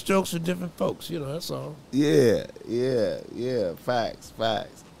plugs. Different strokes for different folks. That's all. Yeah. Facts.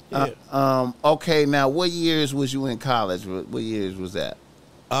 Yeah. Okay, now what years was you in college? What years was that?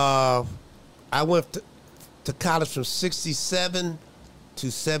 I went to college from 1967 to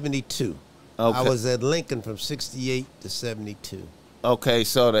 1972. Okay. I was at Lincoln from 1968 to 1972. Okay,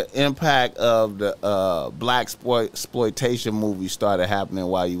 so the impact of the black exploitation movie started happening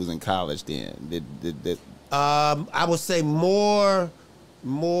while you was in college. Then did I would say more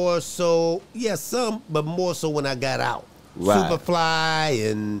so. Yeah, some, but more so when I got out. Right.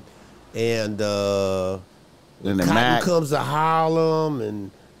 Superfly and the Cotton Mac. Comes to Harlem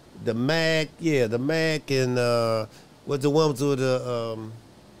and the Mac. Yeah, the Mac and what's the ones with the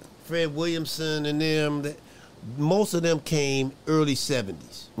Fred Williamson and them. most of them came early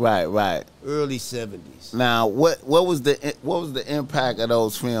 70s. Right, right. Early 70s. Now, what was the impact of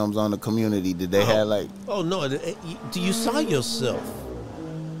those films on the community? Did they have like? Oh no! You saw yourself.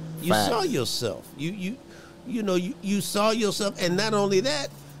 You Facts. saw yourself. You saw yourself, and not only that,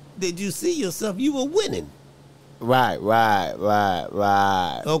 did you see yourself? You were winning. Right.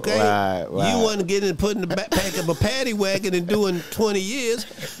 Okay, Right. you wasn't getting put in the back of a paddy wagon and doing 20 years.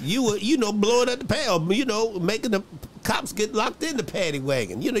 You were, blowing up the pad, or, making the cops get locked in the paddy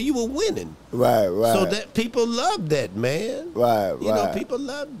wagon. You were winning. Right. So that people loved that, man. Right. People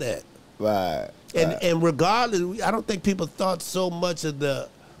loved that. Right. And regardless, I don't think people thought so much of the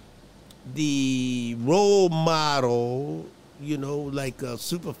role model, like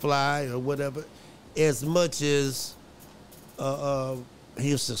Superfly or whatever, as much as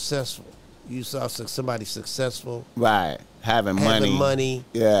he was successful. You saw somebody successful, Right. Having money,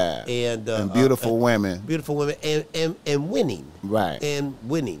 Yeah. and beautiful women. beautiful women, and winning, Right. and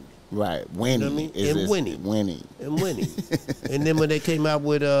winning, Right. Winning. You know what I mean? Is And this- winning. Winning. and winning. And then when they came out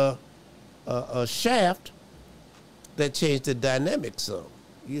with a Shaft, that changed the dynamic some.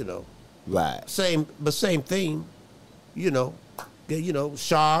 Right. Same theme.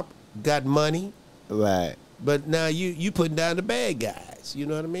 Sharp, got money, Right. but now you putting down the bad guys. You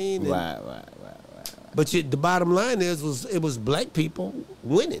know what I mean? And- Right. But the bottom line it was black people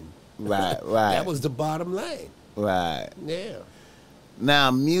winning. Right. That was the bottom line. Right. Yeah.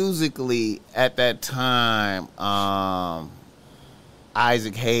 Now, musically, at that time,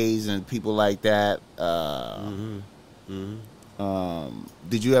 Isaac Hayes and people like that.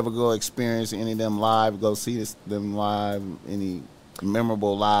 Did you ever go experience any of them live? Go see them live? Any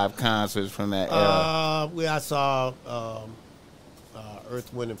memorable live concerts from that era? I saw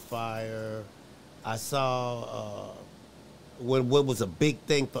Earth, Wind, and Fire. I saw what was a big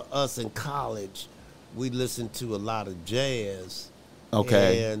thing for us in college. We listened to a lot of jazz.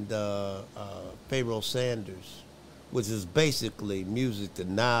 Okay. And Pharaoh Sanders, which is basically music to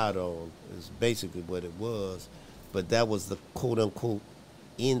nod on, is basically what it was. But that was the quote unquote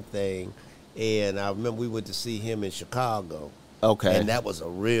in thing. And I remember we went to see him in Chicago. Okay. And that was a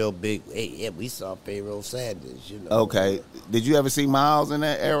real big, we saw Pharaoh Sanders, Okay. Did you ever see Miles in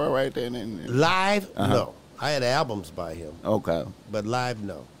that era right there? Live? Uh-huh. No. I had albums by him. Okay. But live,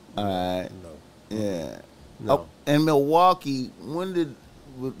 no. All right. No. Yeah. No. Oh, and Milwaukee, when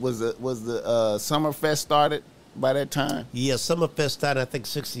was the Summerfest started by that time? Yeah, Summerfest started, I think,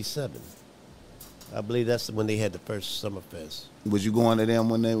 1967. I believe that's when they had the first Summerfest. Was you going to them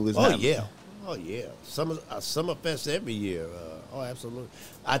when they was? Oh happening? yeah, Summerfest every year. Absolutely.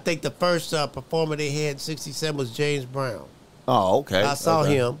 I think the first performer they had in '67 was James Brown. Oh, okay. I saw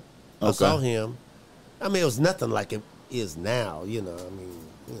Okay. him. I Okay. saw him. I mean, it was nothing like it is now.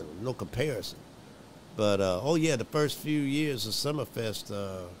 No comparison. But the first few years of Summerfest,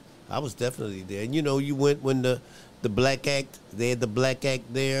 I was definitely there. And you went when the Black Act. They had the Black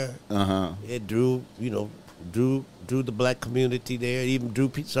Act there. It drew the black community there. It even drew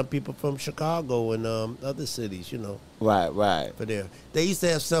some people from Chicago and other cities. Right. For there. They used to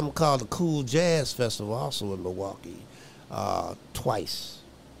have something called the Cool Jazz Festival also in Milwaukee, twice,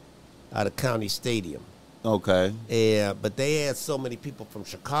 out of County Stadium. Okay. Yeah, but they had so many people from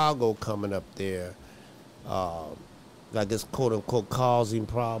Chicago coming up there. I guess quote unquote causing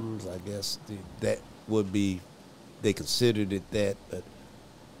problems. I guess that would be, they considered it that. But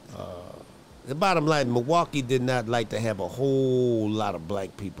the bottom line, Milwaukee did not like to have a whole lot of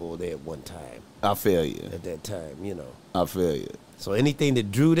black people there at one time. I feel you. At that time, I feel you. So anything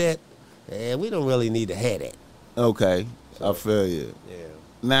that drew that, we don't really need to have that. Okay. I feel you. Yeah.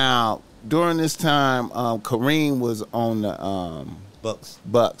 Now, during this time, Kareem was on the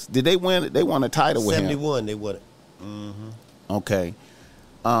Bucks. Did they win? They won a title with him. 71, they won it. Okay.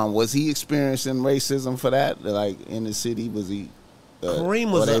 Was he experiencing racism for that? Like in the city, was he?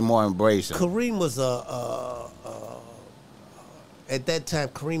 Kareem was. Or they more embracing? Kareem was at that time.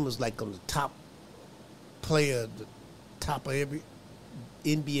 Kareem was like on the top player, the top of every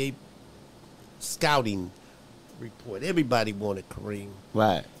NBA scouting report. Everybody wanted Kareem,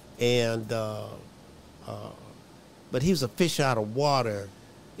 Right. and but he was a fish out of water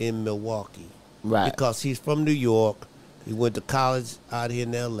in Milwaukee, Right. because he's from New York. He went to college out here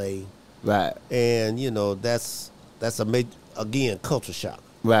in L.A. Right. And that's a major, again, culture shock.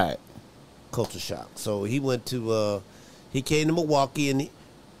 Right. Culture shock. So he went to he came to Milwaukee, and he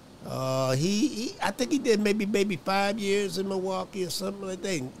I think he did maybe 5 years in Milwaukee or something like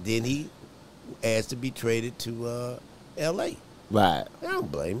that. Then he asked to be traded to L.A. Right. I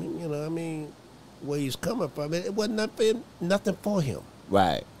don't blame him. Where he's coming from, it wasn't nothing for him.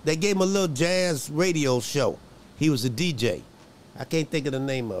 Right. They gave him a little jazz radio show. He was a DJ. I can't think of the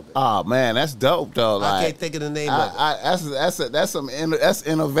name of it. Oh man, that's dope though. Like, I can't think of the name of it. That's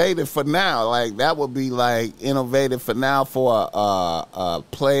innovative for now. Like that would be like innovative for now for a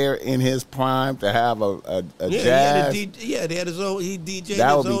player in his prime to have a jazz. He had his own. He DJ'd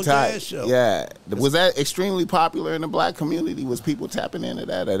That his would be own tight. jazz show. Yeah, was that extremely popular in the black community? Was people tapping into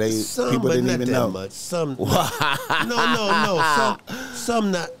that, or Some, people but didn't not even that know? much. Some, no.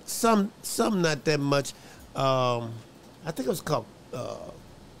 Some not that much. I think it was called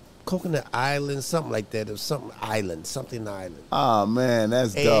Coconut Island, something like that, or something island. Oh man,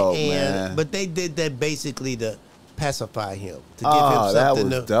 that's dope, and, man. But they did that basically to pacify him, to give Oh, him that something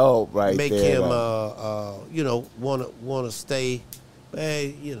was to dope right make there, him, though. wanna stay.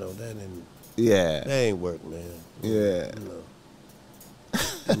 Hey, that didn't. Yeah, That ain't work, man. yeah.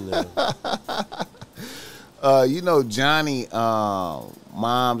 No. Johnny,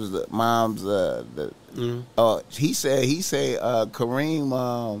 mom's he said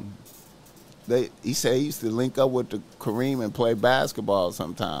Kareem, he said he used to link up with the Kareem and play basketball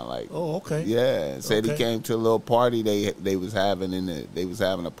sometime. Like, Oh, okay. yeah, and said he Okay. came to a little party they was having they was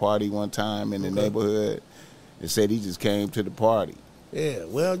having a party one time in the neighborhood, and said he just came to the party. Yeah,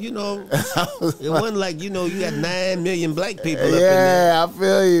 well, it wasn't like, you had 9 million black people up in there. Yeah, I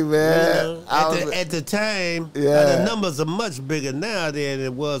feel you, man. At the time, the numbers are much bigger now than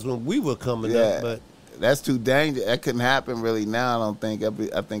it was when we were coming up. But that's too dangerous. That couldn't happen really now. I don't think. I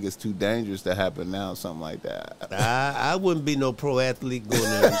think it's too dangerous to happen now. Something like that. I wouldn't be no pro athlete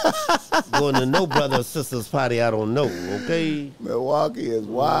going to no brother or sister's party I don't know. Okay. Milwaukee is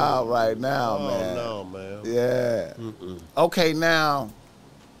wild right now, Oh man. no, man. Yeah. Okay, now,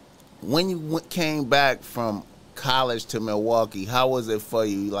 when you came back from college to Milwaukee, how was it for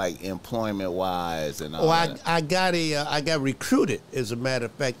you, like employment wise and all that? I got recruited. As a matter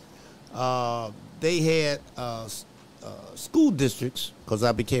of fact, they had school districts, because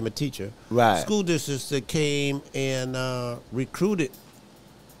I became a teacher. Right. School districts that came and recruited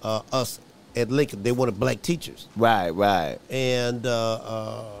us at Lincoln. They wanted black teachers. Right. And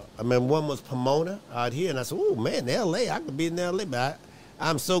I mean, one was Pomona out here, and I said, "Oh man, L.A. I could be in L.A." But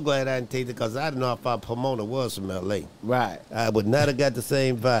I'm so glad I didn't take it, because I didn't know how far Pomona was from L.A. Right. I would not have got the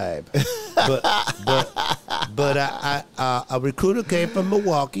same vibe. but a recruiter came from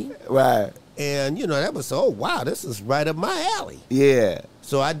Milwaukee, Right. and that was, oh wow, this is right up my alley. Yeah.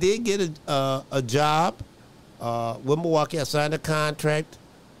 So I did get a job with Milwaukee. I signed a contract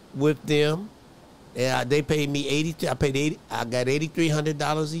with them. Yeah, they paid me I got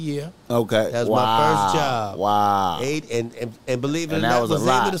 $8,300 a year. Okay. That was my first job. Wow. And believe it or And that not, was a was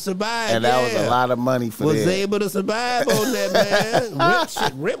lot. able to survive. And that was a lot of money for Was them. able to survive on that, man.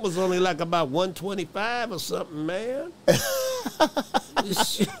 Rent was only like about $125 or something, man.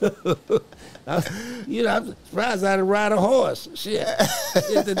 I'm surprised I didn't ride a horse. Shit.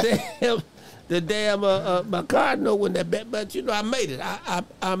 The damn my car know when that bet, but I made it.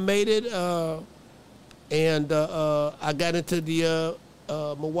 I made it, and I got into the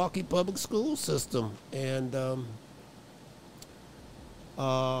Milwaukee public school system, and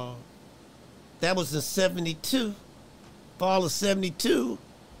that was in '72, fall of '72,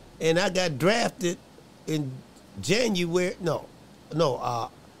 and I got drafted in January.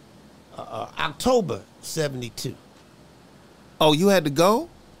 October '72. Oh, you had to go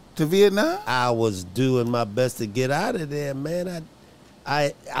to Vietnam? I was doing my best to get out of there, man. I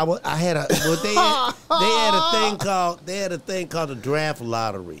had a well, they had a thing called the draft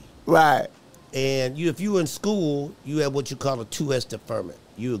lottery. Right. And if you were in school, you had what you call a 2S deferment.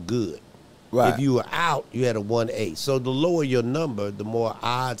 You were good. Right. If you were out, you had a 1A. So the lower your number, the more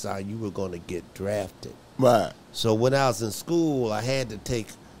odds are you were going to get drafted. Right. So when I was in school, I had to take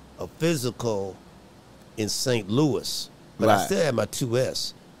a physical in St. Louis, but I Right. still had my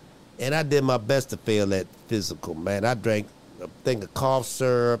 2S. And I did my best to fail that physical, man. I drank a thing of cough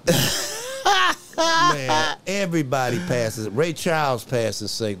syrup. Man, everybody passes. Ray Charles passed in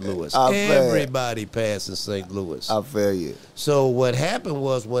St. Louis. I feel Everybody passed in St. Louis. I feel you. So what happened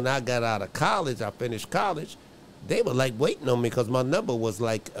was when I got out of college, I finished college, they were like waiting on me because my number was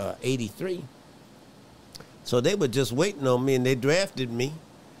like 83. So they were just waiting on me, and they drafted me,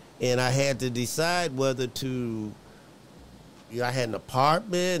 and I had to decide whether to. I had an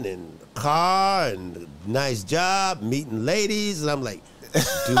apartment and a car and a nice job, meeting ladies, and I'm like,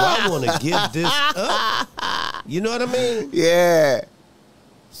 do I want to give this up? You know what I mean? Yeah.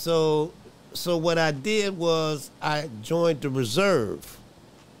 So what I did was I joined the reserve,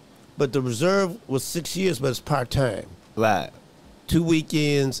 but the reserve was 6 years, but it's part-time. Right. 2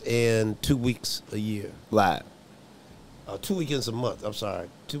 weekends and 2 weeks a year. Right. 2 weekends a month. I'm sorry.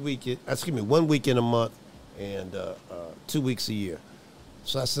 1 weekend a month and 2 weeks a year.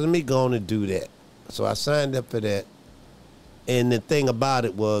 So I said, let me go on and do that. So I signed up for that. And the thing about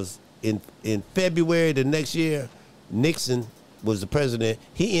it was, in February the next year, Nixon was the president.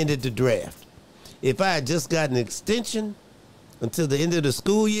 He ended the draft. If I had just got an extension until the end of the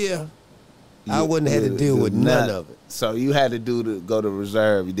school year, I wouldn't have had to deal with none of it. So you had to go to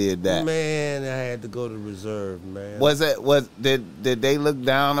reserve. You did that. Man, I had to go to reserve, man. Did they look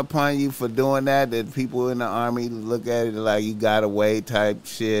down upon you for doing that? Did people in the Army look at it like you got away type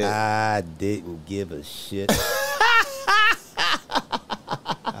shit? I didn't give a shit.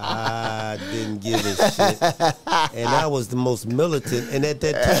 I didn't give a shit. And I was the most militant. And at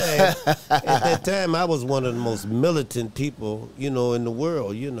that time, I was one of the most militant people, in the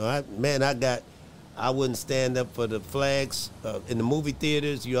world. I wouldn't stand up for the flags in the movie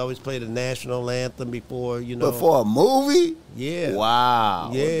theaters. You always play the national anthem before, Before a movie? Yeah. Wow.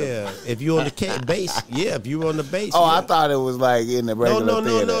 Yeah. If you're on the base. Yeah, if you were on the base. Oh, yeah. I thought it was like in the regular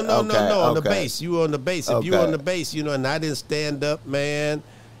theater. No. On the base. You were on the base. If you were on the base, and I didn't stand up, man.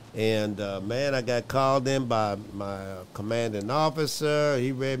 And, man, I got called in by my commanding officer.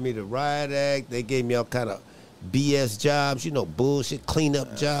 He read me the riot act. They gave me all kind of BS jobs, bullshit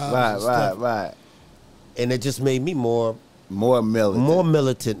cleanup jobs. Right. And it just made me more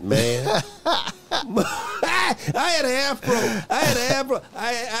militant. Man. I had an afro.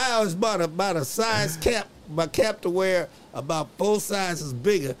 I was about a size cap, my cap to wear about 4 sizes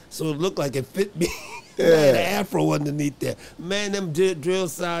bigger, so it looked like it fit me. Yeah. I had an afro underneath there. Man, them drill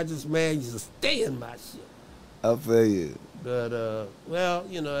sergeants, man, used to stay in my shit. I feel you. But well,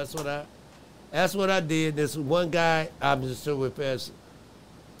 that's what I did. This one guy I'm just still with us,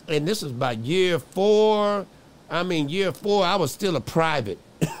 and this was about year 4. Year 4, I was still a private.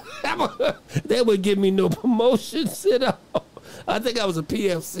 They would give me no promotions at all. I think I was a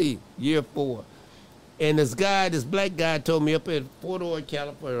PFC, year 4. And this black guy told me up in Fort Ord,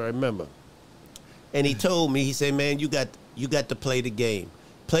 California, I remember. And he told me, he said, man, you got to play the game.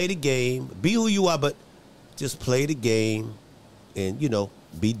 Play the game, be who you are, but just play the game and,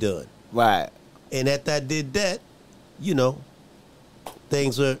 be done. Right. And after I did that,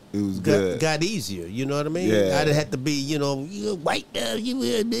 things got easier. You know what I mean? Yeah. I didn't have to be, you white,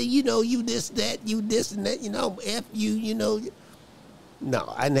 you this, that, you this and that, F you, No,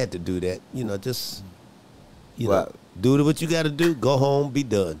 I didn't have to do that. Just, right. Do what you got to do, go home, be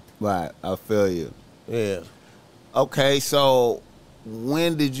done. Right, I feel you. Yeah. Okay, so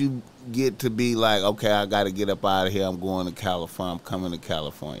when did you get to be like, okay, I got to get up out of here. I'm going to California. I'm coming to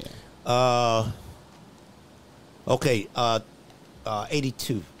California. 82.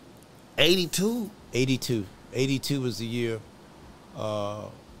 82? 82. 82 was the year.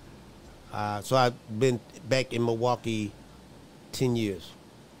 So I've been back in Milwaukee 10 years.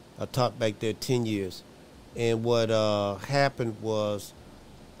 I taught back there 10 years. And what happened was,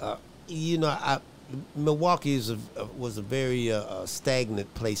 Milwaukee was a very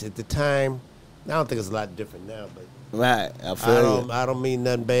stagnant place at the time. I don't think it's a lot different now, but right, I don't mean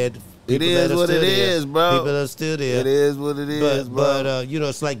nothing bad. It is what it is, bro. People that are still there. It is what it is, bro. But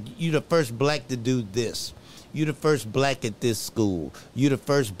it's like you the first black to do this. You the first black at this school. You the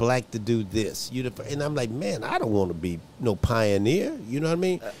first black to do this. And I'm like, man, I don't want to be no pioneer. You know what I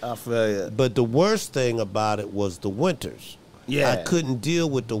mean? I feel you. But the worst thing about it was the winters. Yeah. I couldn't deal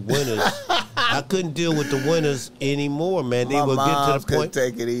with the winters. I couldn't deal with the winters anymore, man. They would get to the point. Couldn't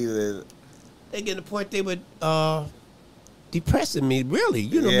take it either. They get to the point they would depressing me, really.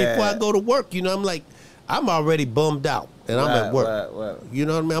 Before I go to work, I'm like, I'm already bummed out, and I'm at work. Right. You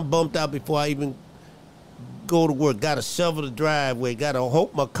know what I mean? I'm bummed out before I even go to work. Got to shovel the driveway. Got to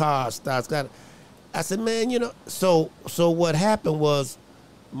hope my car starts. I said, man, So what happened was,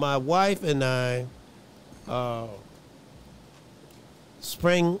 my wife and I,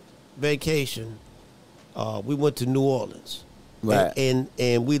 spring vacation, we went to New Orleans. Right.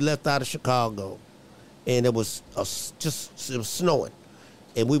 And we left out of Chicago, and it was snowing,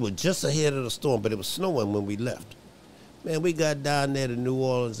 and we were just ahead of the storm, but it was snowing when we left. Man, we got down there to New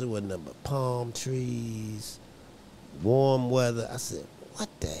Orleans. There were nothing but palm trees, warm weather. I said, what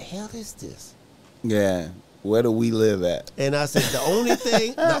the hell is this? Yeah. Where do we live at? And I said, the only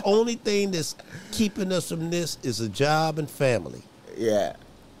thing that's keeping us from this is a job and family. Yeah.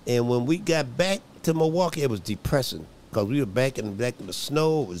 And when we got back to Milwaukee, it was depressing because we were back in the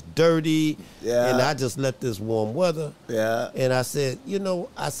snow. It was dirty. Yeah. And I just left this warm weather. Yeah. And I said,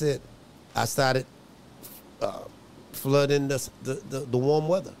 I started flooding the warm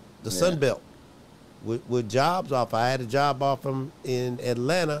weather, the Sun Belt, with jobs off. I had a job offer in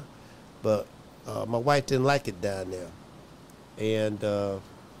Atlanta, but my wife didn't like it down there. And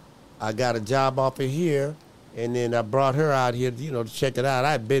I got a job offer here And then I brought her out here, to check it out.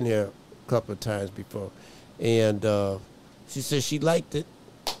 I'd been here a couple of times before. And she said she liked it.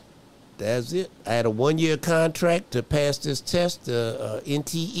 That's it. I had a 1-year contract to pass this test,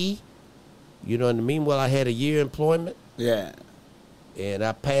 NTE. You know what I mean? Well, I had a year employment. Yeah. And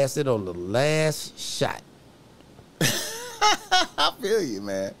I passed it on the last shot. I feel you,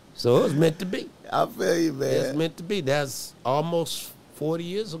 man. So it was meant to be. I feel you, man. It's meant to be. That's almost 40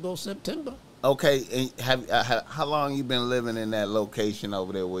 years ago, September. Okay, and how long you been living in that location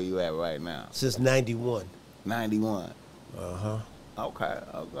over there where you at right now? Since 91. 91. Uh-huh. Okay.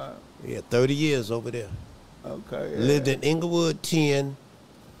 Yeah, 30 years over there. Okay. Yeah. Lived in Inglewood 10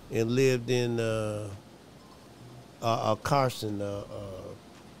 and lived in Carson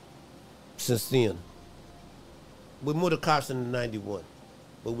since then. We moved to Carson in 91,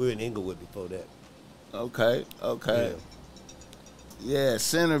 but we were in Inglewood before that. Okay. Yeah. Yeah,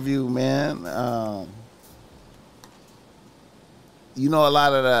 Centerview, man. You know a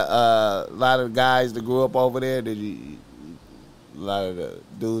lot of the guys that grew up over there. A lot of the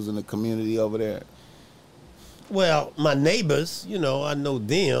dudes in the community over there. Well, my neighbors, I know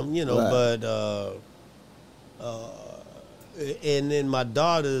them, Right. but and then my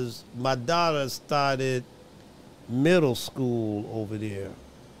daughter started middle school over there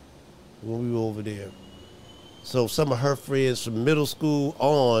when we were over there. So some of her friends from middle school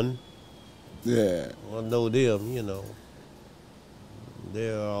on, Yeah. I know them,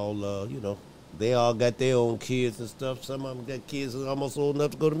 They're all, they all got their own kids and stuff. Some of them got kids that are almost old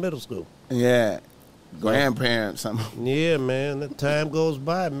enough to go to middle school. Yeah. Grandparents. Yeah, man. That time goes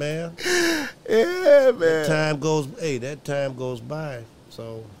by, man. Yeah, man. That time goes by.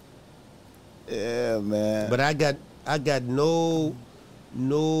 So. Yeah, man. But I got no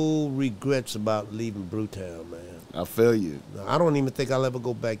regrets about leaving Brewtown, man. I feel you. No, I don't even think I'll ever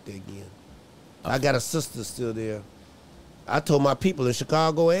go back there again. I got a sister still there. I told my people in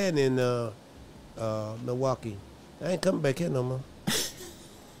Chicago and in Milwaukee, I ain't coming back here no more.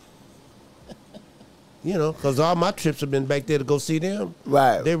 Because all my trips have been back there to go see them.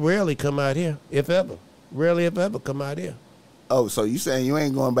 Right. They rarely come out here, if ever. Rarely, if ever, come out here. Oh, so you saying you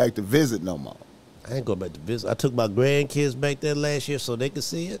ain't going back to visit no more? I ain't going back to visit. I took my grandkids back there last year so they could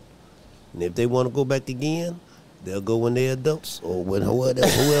see it. And if they want to go back again, they'll go when they're adults or when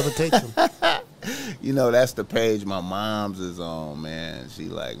whoever takes them. That's the page my mom's is on, man. She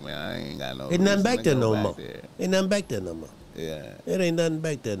like, man, I ain't got no Ain't nothing reason back to there go no more. there. Ain't nothing back there no more. Yeah. It ain't nothing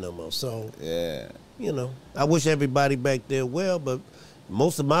back there no more. So, Yeah. I wish everybody back there well, but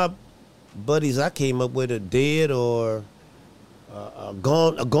most of my buddies I came up with are dead or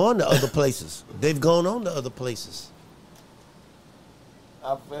gone to other places. They've gone on to other places.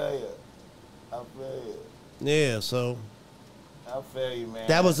 I feel you. Yeah, so I feel you, man.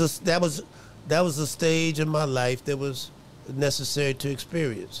 that was a stage in my life that was necessary to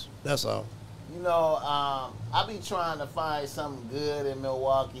experience. That's all. I be trying to find something good in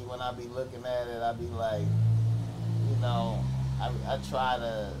Milwaukee. When I be looking at it, I be like, I try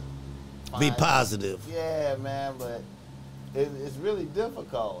to Be find positive. Yeah, man, but it's really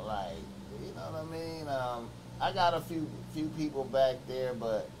difficult. Like, you know what I mean? I got a few people back there,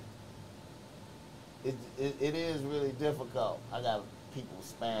 but it is really difficult. I got people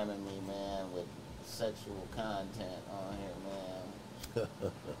spamming me, man, with sexual content on here, man.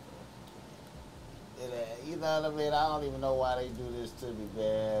 You know what I mean? I don't even know why they do this to me,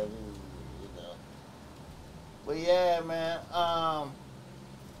 man. But yeah, man. All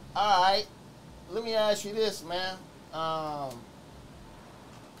right. Let me ask you this, man.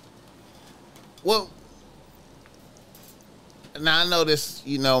 Well, now I know this,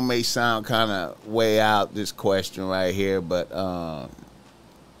 may sound kind of way out, this question right here, but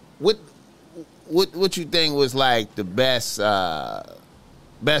what you think was like the best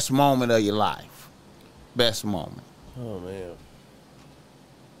moment of your life? Best moment. Oh, man.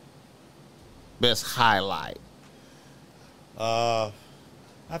 Best highlight. I've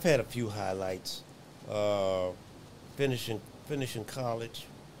had a few highlights. Finishing college.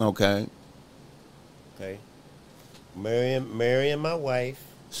 Okay. Okay. Marrying my wife.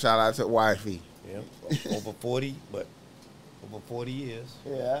 Shout out to wifey. Yeah. Over 40 years.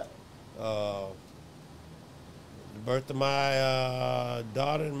 Yeah. The birth of my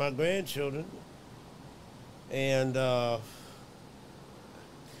daughter and my grandchildren. And the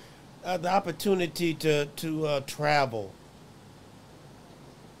opportunity to travel,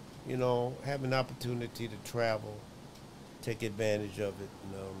 have an opportunity to travel, take advantage of it.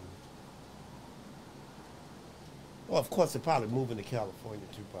 Well, of course, probably moving to California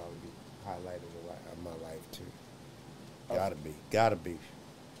too probably be highlighted of my life too. Gotta be.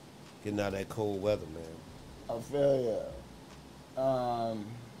 Getting out of that cold weather, man. I feel you.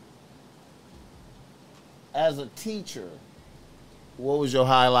 As a teacher, what was your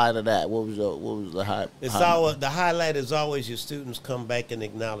highlight of that? What was the high? The highlight is always your students come back and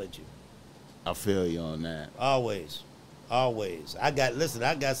acknowledge you. I feel you on that. Always. I got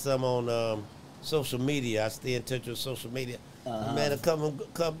some on social media. I stay in touch with social media. Man, a couple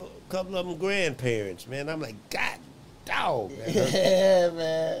of them grandparents, man. I'm like, God, dog, man. Yeah,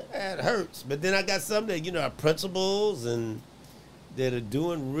 man. That hurts. But then I got some that, are principals and that are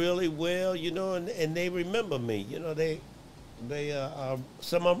doing really well, and they remember me. They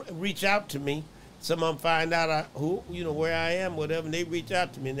some of them reach out to me. Some of them find out where I am, whatever, and they reach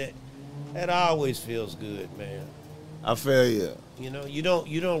out to me. And that always feels good, man. I feel you. You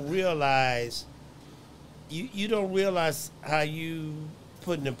don't realize you don't realize how you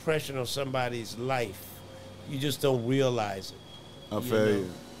put an impression on somebody's life. You just don't realize it. I feel you.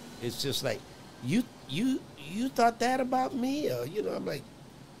 It's just like you thought that about me, or I'm like,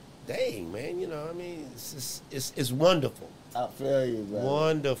 dang, man. It's wonderful. I feel you, brother.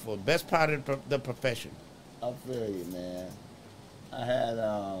 Wonderful. Best part of the profession. I feel you, man.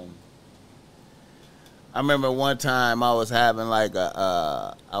 I remember one time I was having like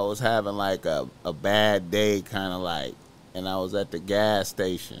a bad day, kind of like, and I was at the gas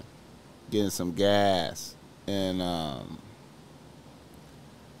station getting some gas, and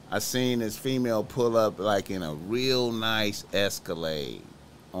I seen this female pull up like in a real nice Escalade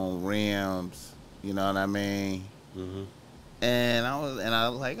on rims, you know what I mean? Mm-hmm. And I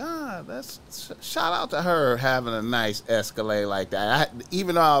was like, that's shout out to her having a nice Escalade like that.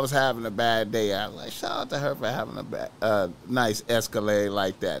 Even though I was having a bad day, I was like, shout out to her for having a nice Escalade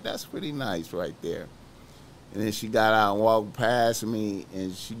like that. That's pretty nice right there. And then she got out and walked past me,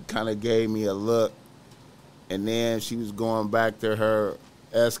 and she kind of gave me a look. And then she was going back to her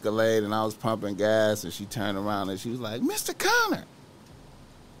Escalade, and I was pumping gas, and she turned around and she was like, Mr. Connor.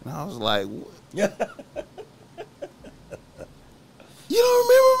 And I was like, what? You don't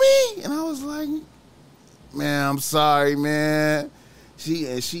remember me? And I was like, man, I'm sorry, man.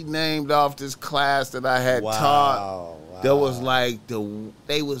 She named off this class that I had taught. Wow. That was like the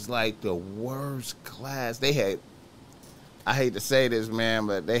worst class. They had, I hate to say this, man,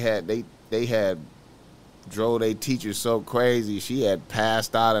 but they had drove their teacher so crazy. She had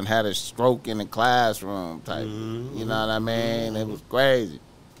passed out and had a stroke in the classroom type. Mm-hmm. You know what I mean? It was crazy.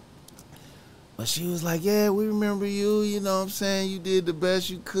 But she was like, yeah, we remember you. You know what I'm saying? You did the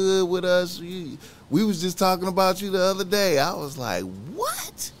best you could with us. We was just talking about you the other day. I was like,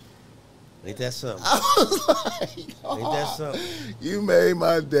 what? Ain't that something? I was like, oh, ain't that something? You made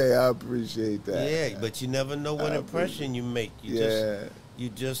my day. I appreciate that. Yeah, but you never know what impression you make. You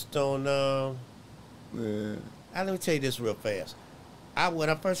just don't. Yeah. Let me tell you this real fast.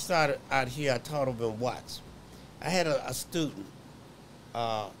 When I first started out here, I taught over in Watts. I had a student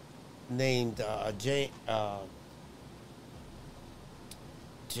named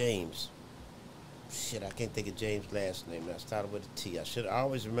James. Shit, I can't think of James' last name. I started with a T. I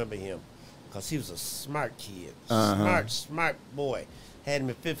always remember him because he was a smart kid. Smart boy. Had him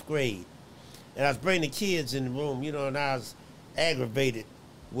in 5th grade. And I was bringing the kids in the room, and I was aggravated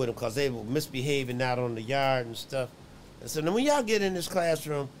with them because they were misbehaving out on the yard and stuff. And so now when y'all get in this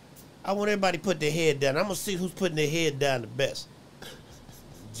classroom, I want everybody to put their head down. I'm going to see who's putting their head down the best.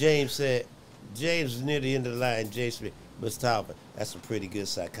 James was near the end of the line. James said, Mr. Talbot, that's some pretty good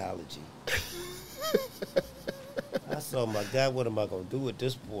psychology. I said, oh my God, what am I going to do with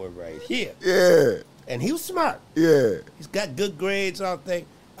this boy right here? Yeah. And he was smart. Yeah. He's got good grades, all thing.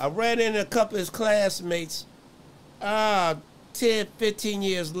 I ran into a couple of his classmates 10, 15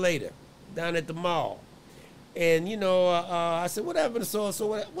 years later down at the mall. And, I said, what happened to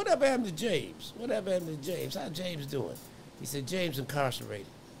so-and-so? Whatever happened to James? Whatever happened to James? How's James doing? He said, James incarcerated.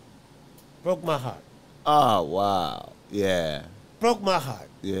 Broke my heart. Oh, wow. Yeah. Broke my heart.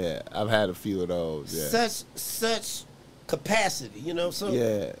 Yeah. I've had a few of those. Yeah. Such capacity, so.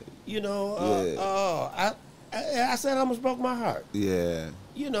 Yeah. I said I almost broke my heart. Yeah.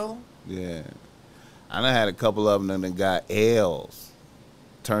 Yeah. I done had a couple of them that got L's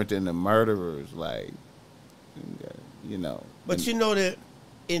turned into murderers, like, But the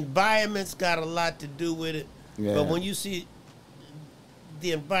environment's got a lot to do with it. Yeah. But when you see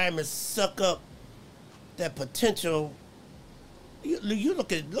the environment suck up that potential, you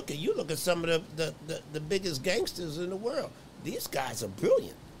look at some of the biggest gangsters in the world. These guys are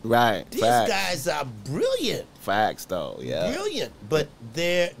brilliant. Right. These guys are brilliant. Facts, though. Yeah. Brilliant. But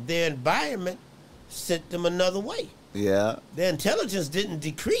their environment sent them another way. Yeah. Their intelligence didn't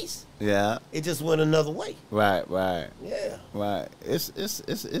decrease. Yeah. It just went another way. Right. Right. Yeah. Right.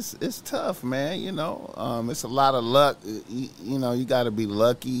 It's tough, man. You know, it's a lot of luck. You know, you got to be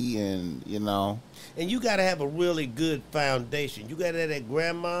lucky, and you know. And you got to have a really good foundation. You got to have that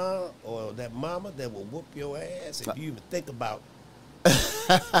grandma or that mama that will whoop your ass if you even think about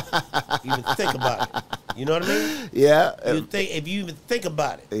even think about it. You know what I mean? Yeah. If you even think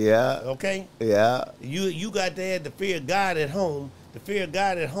about it. Yeah. Okay? Yeah. You got to have the fear of God at home. The fear of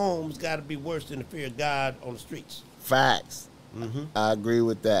God at home's got to be worse than the fear of God on the streets. Facts. Mm-hmm. I agree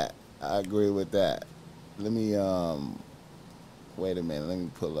with that. Let me wait a minute. Let me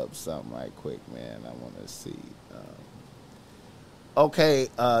pull up something right quick, man. I want to see. Okay,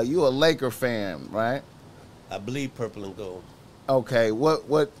 you a Laker fan, right? I believe purple and gold. Okay,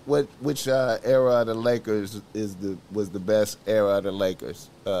 which era of the Lakers was the best era of the Lakers?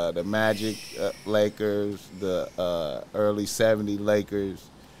 The Magic Lakers, the early '70s Lakers,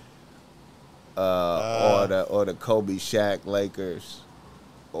 or the Kobe Shaq Lakers,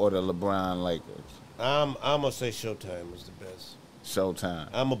 or the LeBron Lakers? I'm gonna say Showtime was the best. Showtime.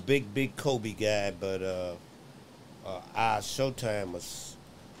 I'm a big Kobe guy, but Showtime was.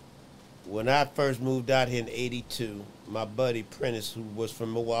 When I first moved out here in '82, my buddy Prentice, who was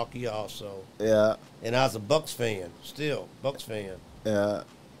from Milwaukee also, Yeah. and I was a Bucks fan, still Bucks fan. Yeah.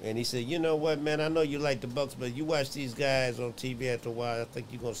 And he said, "You know what, man? I know you like the Bucks, but you watch these guys on TV after a while. I think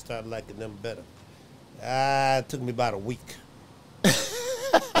you're gonna start liking them better." It took me about a week.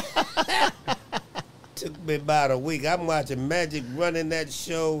 Took me about a week. I'm watching Magic running that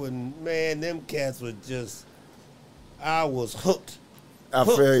show, and man, them cats were just. I was hooked. I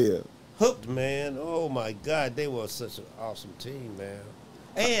feel you. Hooked, man. Oh my God, they were such an awesome team, man.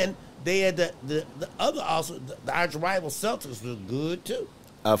 And they had the other awesome, the arch rival Celtics was good too.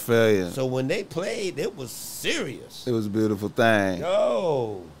 I feel you. So when they played, it was serious. It was a beautiful thing.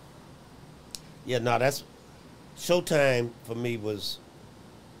 Oh, yeah. No, that's Showtime for me was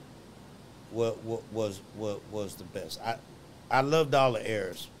what was the best. I loved all the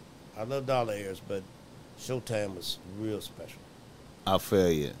eras. But Showtime was real special. I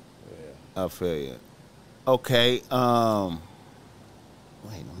feel you. Yeah. I feel you. Okay. Wait,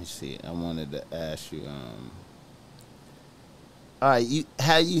 let me see. I wanted to ask you. All right.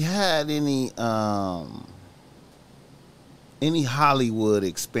 Have you had any Hollywood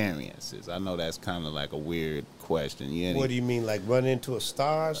experiences? I know that's kind of like a weird question. What do you mean, like run into a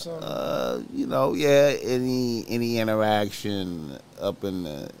star or something? You know, yeah. Any interaction up in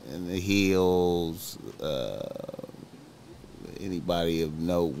the hills? Anybody of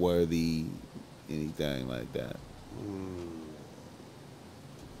noteworthy, anything like that?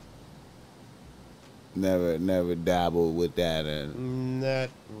 Never dabbled with that. Not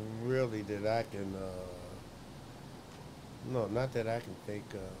really that I can. No, not that I can think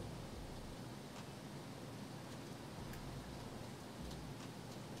of.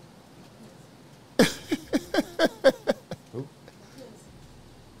 Who?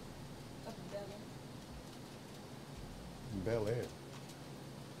 Bel Air.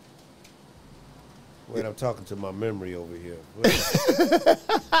 Wait, I'm talking to my memory over here.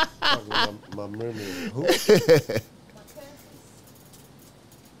 Talking to my memory. Who?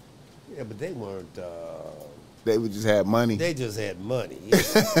 Yeah, but they weren't. They would just have money. They just had money. She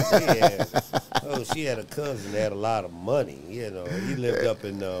had a cousin that had a lot of money. You know, he lived up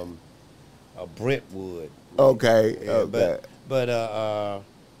in Brentwood. Okay. Yeah, okay. But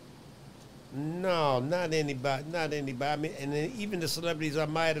no, not anybody. Not anybody. I mean, and then even the celebrities I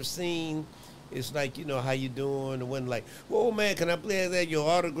might have seen, it's like, you know, how you doing? And when like, oh man, can I please have your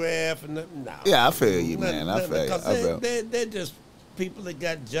autograph? And no. Yeah, I feel you, man. I feel you. Because they're just people that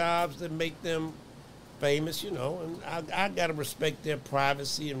got jobs that make them famous, you know, and I gotta respect their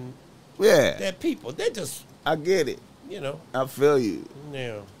privacy and yeah, their people. They're just, I get it. you know. I feel you.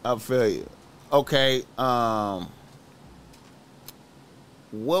 Yeah. I feel you. Okay.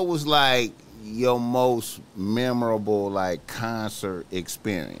 What was like your most memorable like concert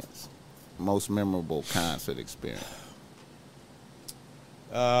experience? Most memorable concert experience?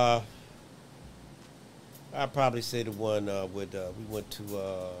 I'd probably say the one with we went to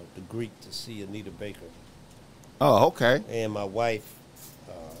the Greek to see Anita Baker. Oh, okay. And my wife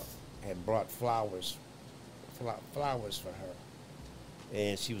had brought flowers for her,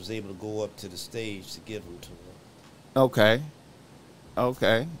 and she was able to go up to the stage to give them to her. Okay.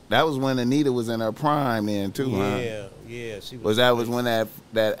 Okay. That was when Anita was in her prime then too, huh? Yeah, yeah. She Was when that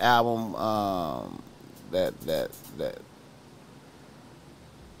album that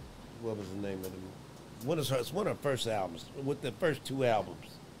what was the name of the? It's one of her first albums, with the first two albums.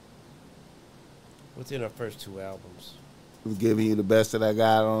 Within her first 2 albums. I'm giving you the best that I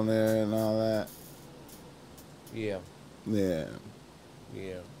got on there and all that. Yeah. Yeah.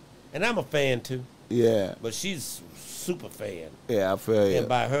 Yeah. And I'm a fan too. Yeah. But she's super fan. Yeah, I feel you. And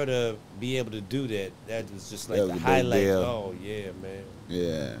by her to be able to do that, that was just like That the was a big highlight. deal. Oh yeah, man.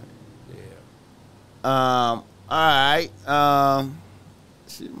 Yeah. Yeah. All right.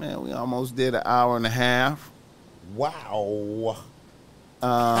 Shit, man, we almost did an hour and a half. Wow.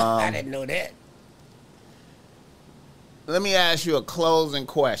 I Um, didn't know that. let me ask you a closing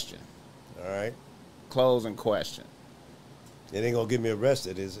question. All right. Closing question. It ain't gonna get me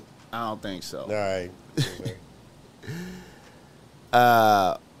arrested, is it? I don't think so. All right.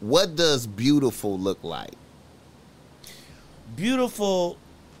 What does beautiful look like? Beautiful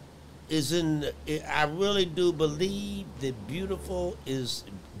is I really do believe that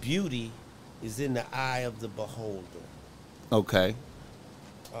beauty is in the eye of the beholder. Okay.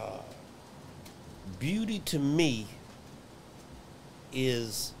 Beauty to me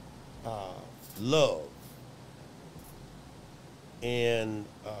is love, and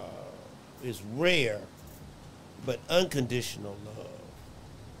is rare, but unconditional love.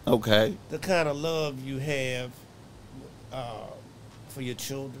 Okay. The kind of love you have for your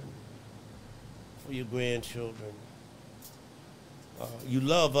children, for your grandchildren. You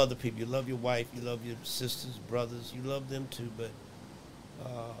love other people. You love your wife. You love your sisters, brothers. You love them too. But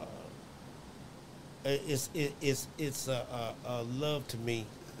it's a love to me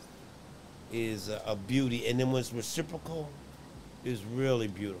is a beauty, and then when it's reciprocal, it's really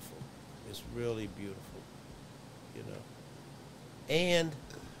beautiful. It's really beautiful, you know. And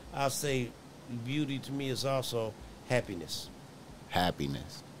I'll say, beauty to me is also happiness.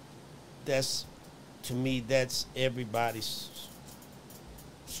 Happiness. That's, to me, that's everybody's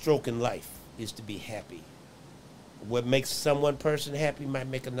stroke in life, is to be happy. What makes one person happy might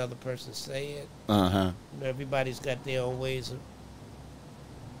make another person sad. Uh-huh. You know, everybody's got their own ways of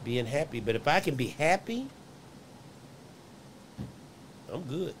being happy. But if I can be happy, I'm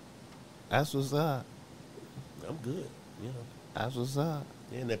good. That's what's up. I'm good, you know. That's what's up.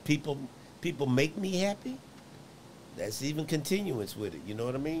 And if people make me happy, that's even continuance with it. You know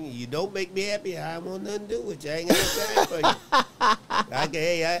what I mean? You don't make me happy, I don't want nothing to do with you. I ain't got no time for you.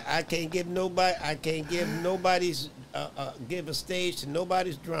 I can't give nobody. I can't give nobody's. Give a stage to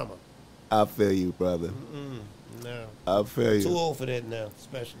nobody's drama. I feel you, brother. No. I feel you. Too old for that now,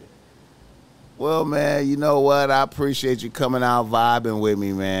 especially. Well, man, you know what? I appreciate you coming out vibing with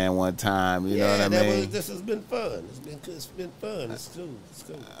me, man, one time. You know what I mean? This has been fun. It's been fun. It's cool. It's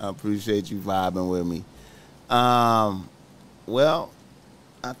cool. I appreciate you vibing with me. Well,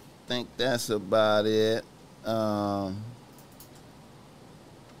 I think that's about it.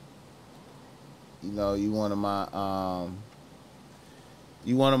 You know, you one of my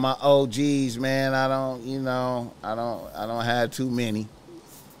OGs, man. I don't have too many.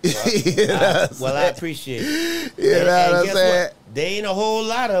 Well, I appreciate it. You know what I'm saying? What? There ain't a whole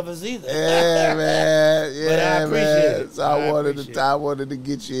lot of us either. Yeah, man. Yeah, But I appreciate man. it. So I wanted to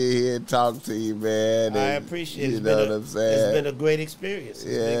get you in here and talk to you, man. I And appreciate it. You know what I'm saying? It's been a great experience.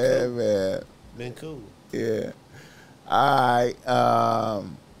 Yeah, man. Been cool. Yeah. All right.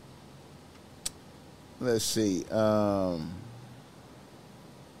 Let's see. All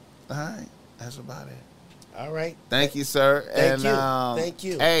right. That's about it. All right. Thank you, sir. Thank you. Thank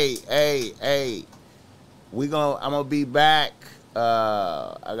you. Hey. I'm gonna be back.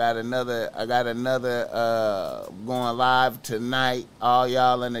 I got another going live tonight. All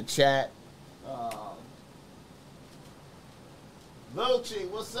y'all in the chat. Lucci,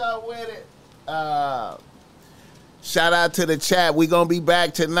 what's up with it? Shout out to the chat. We gonna be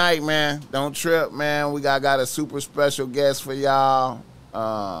back tonight, man. Don't trip, man. We got a super special guest for y'all.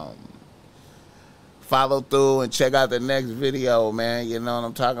 Follow through and check out the next video, man. You know what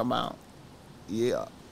I'm talking about? Yeah.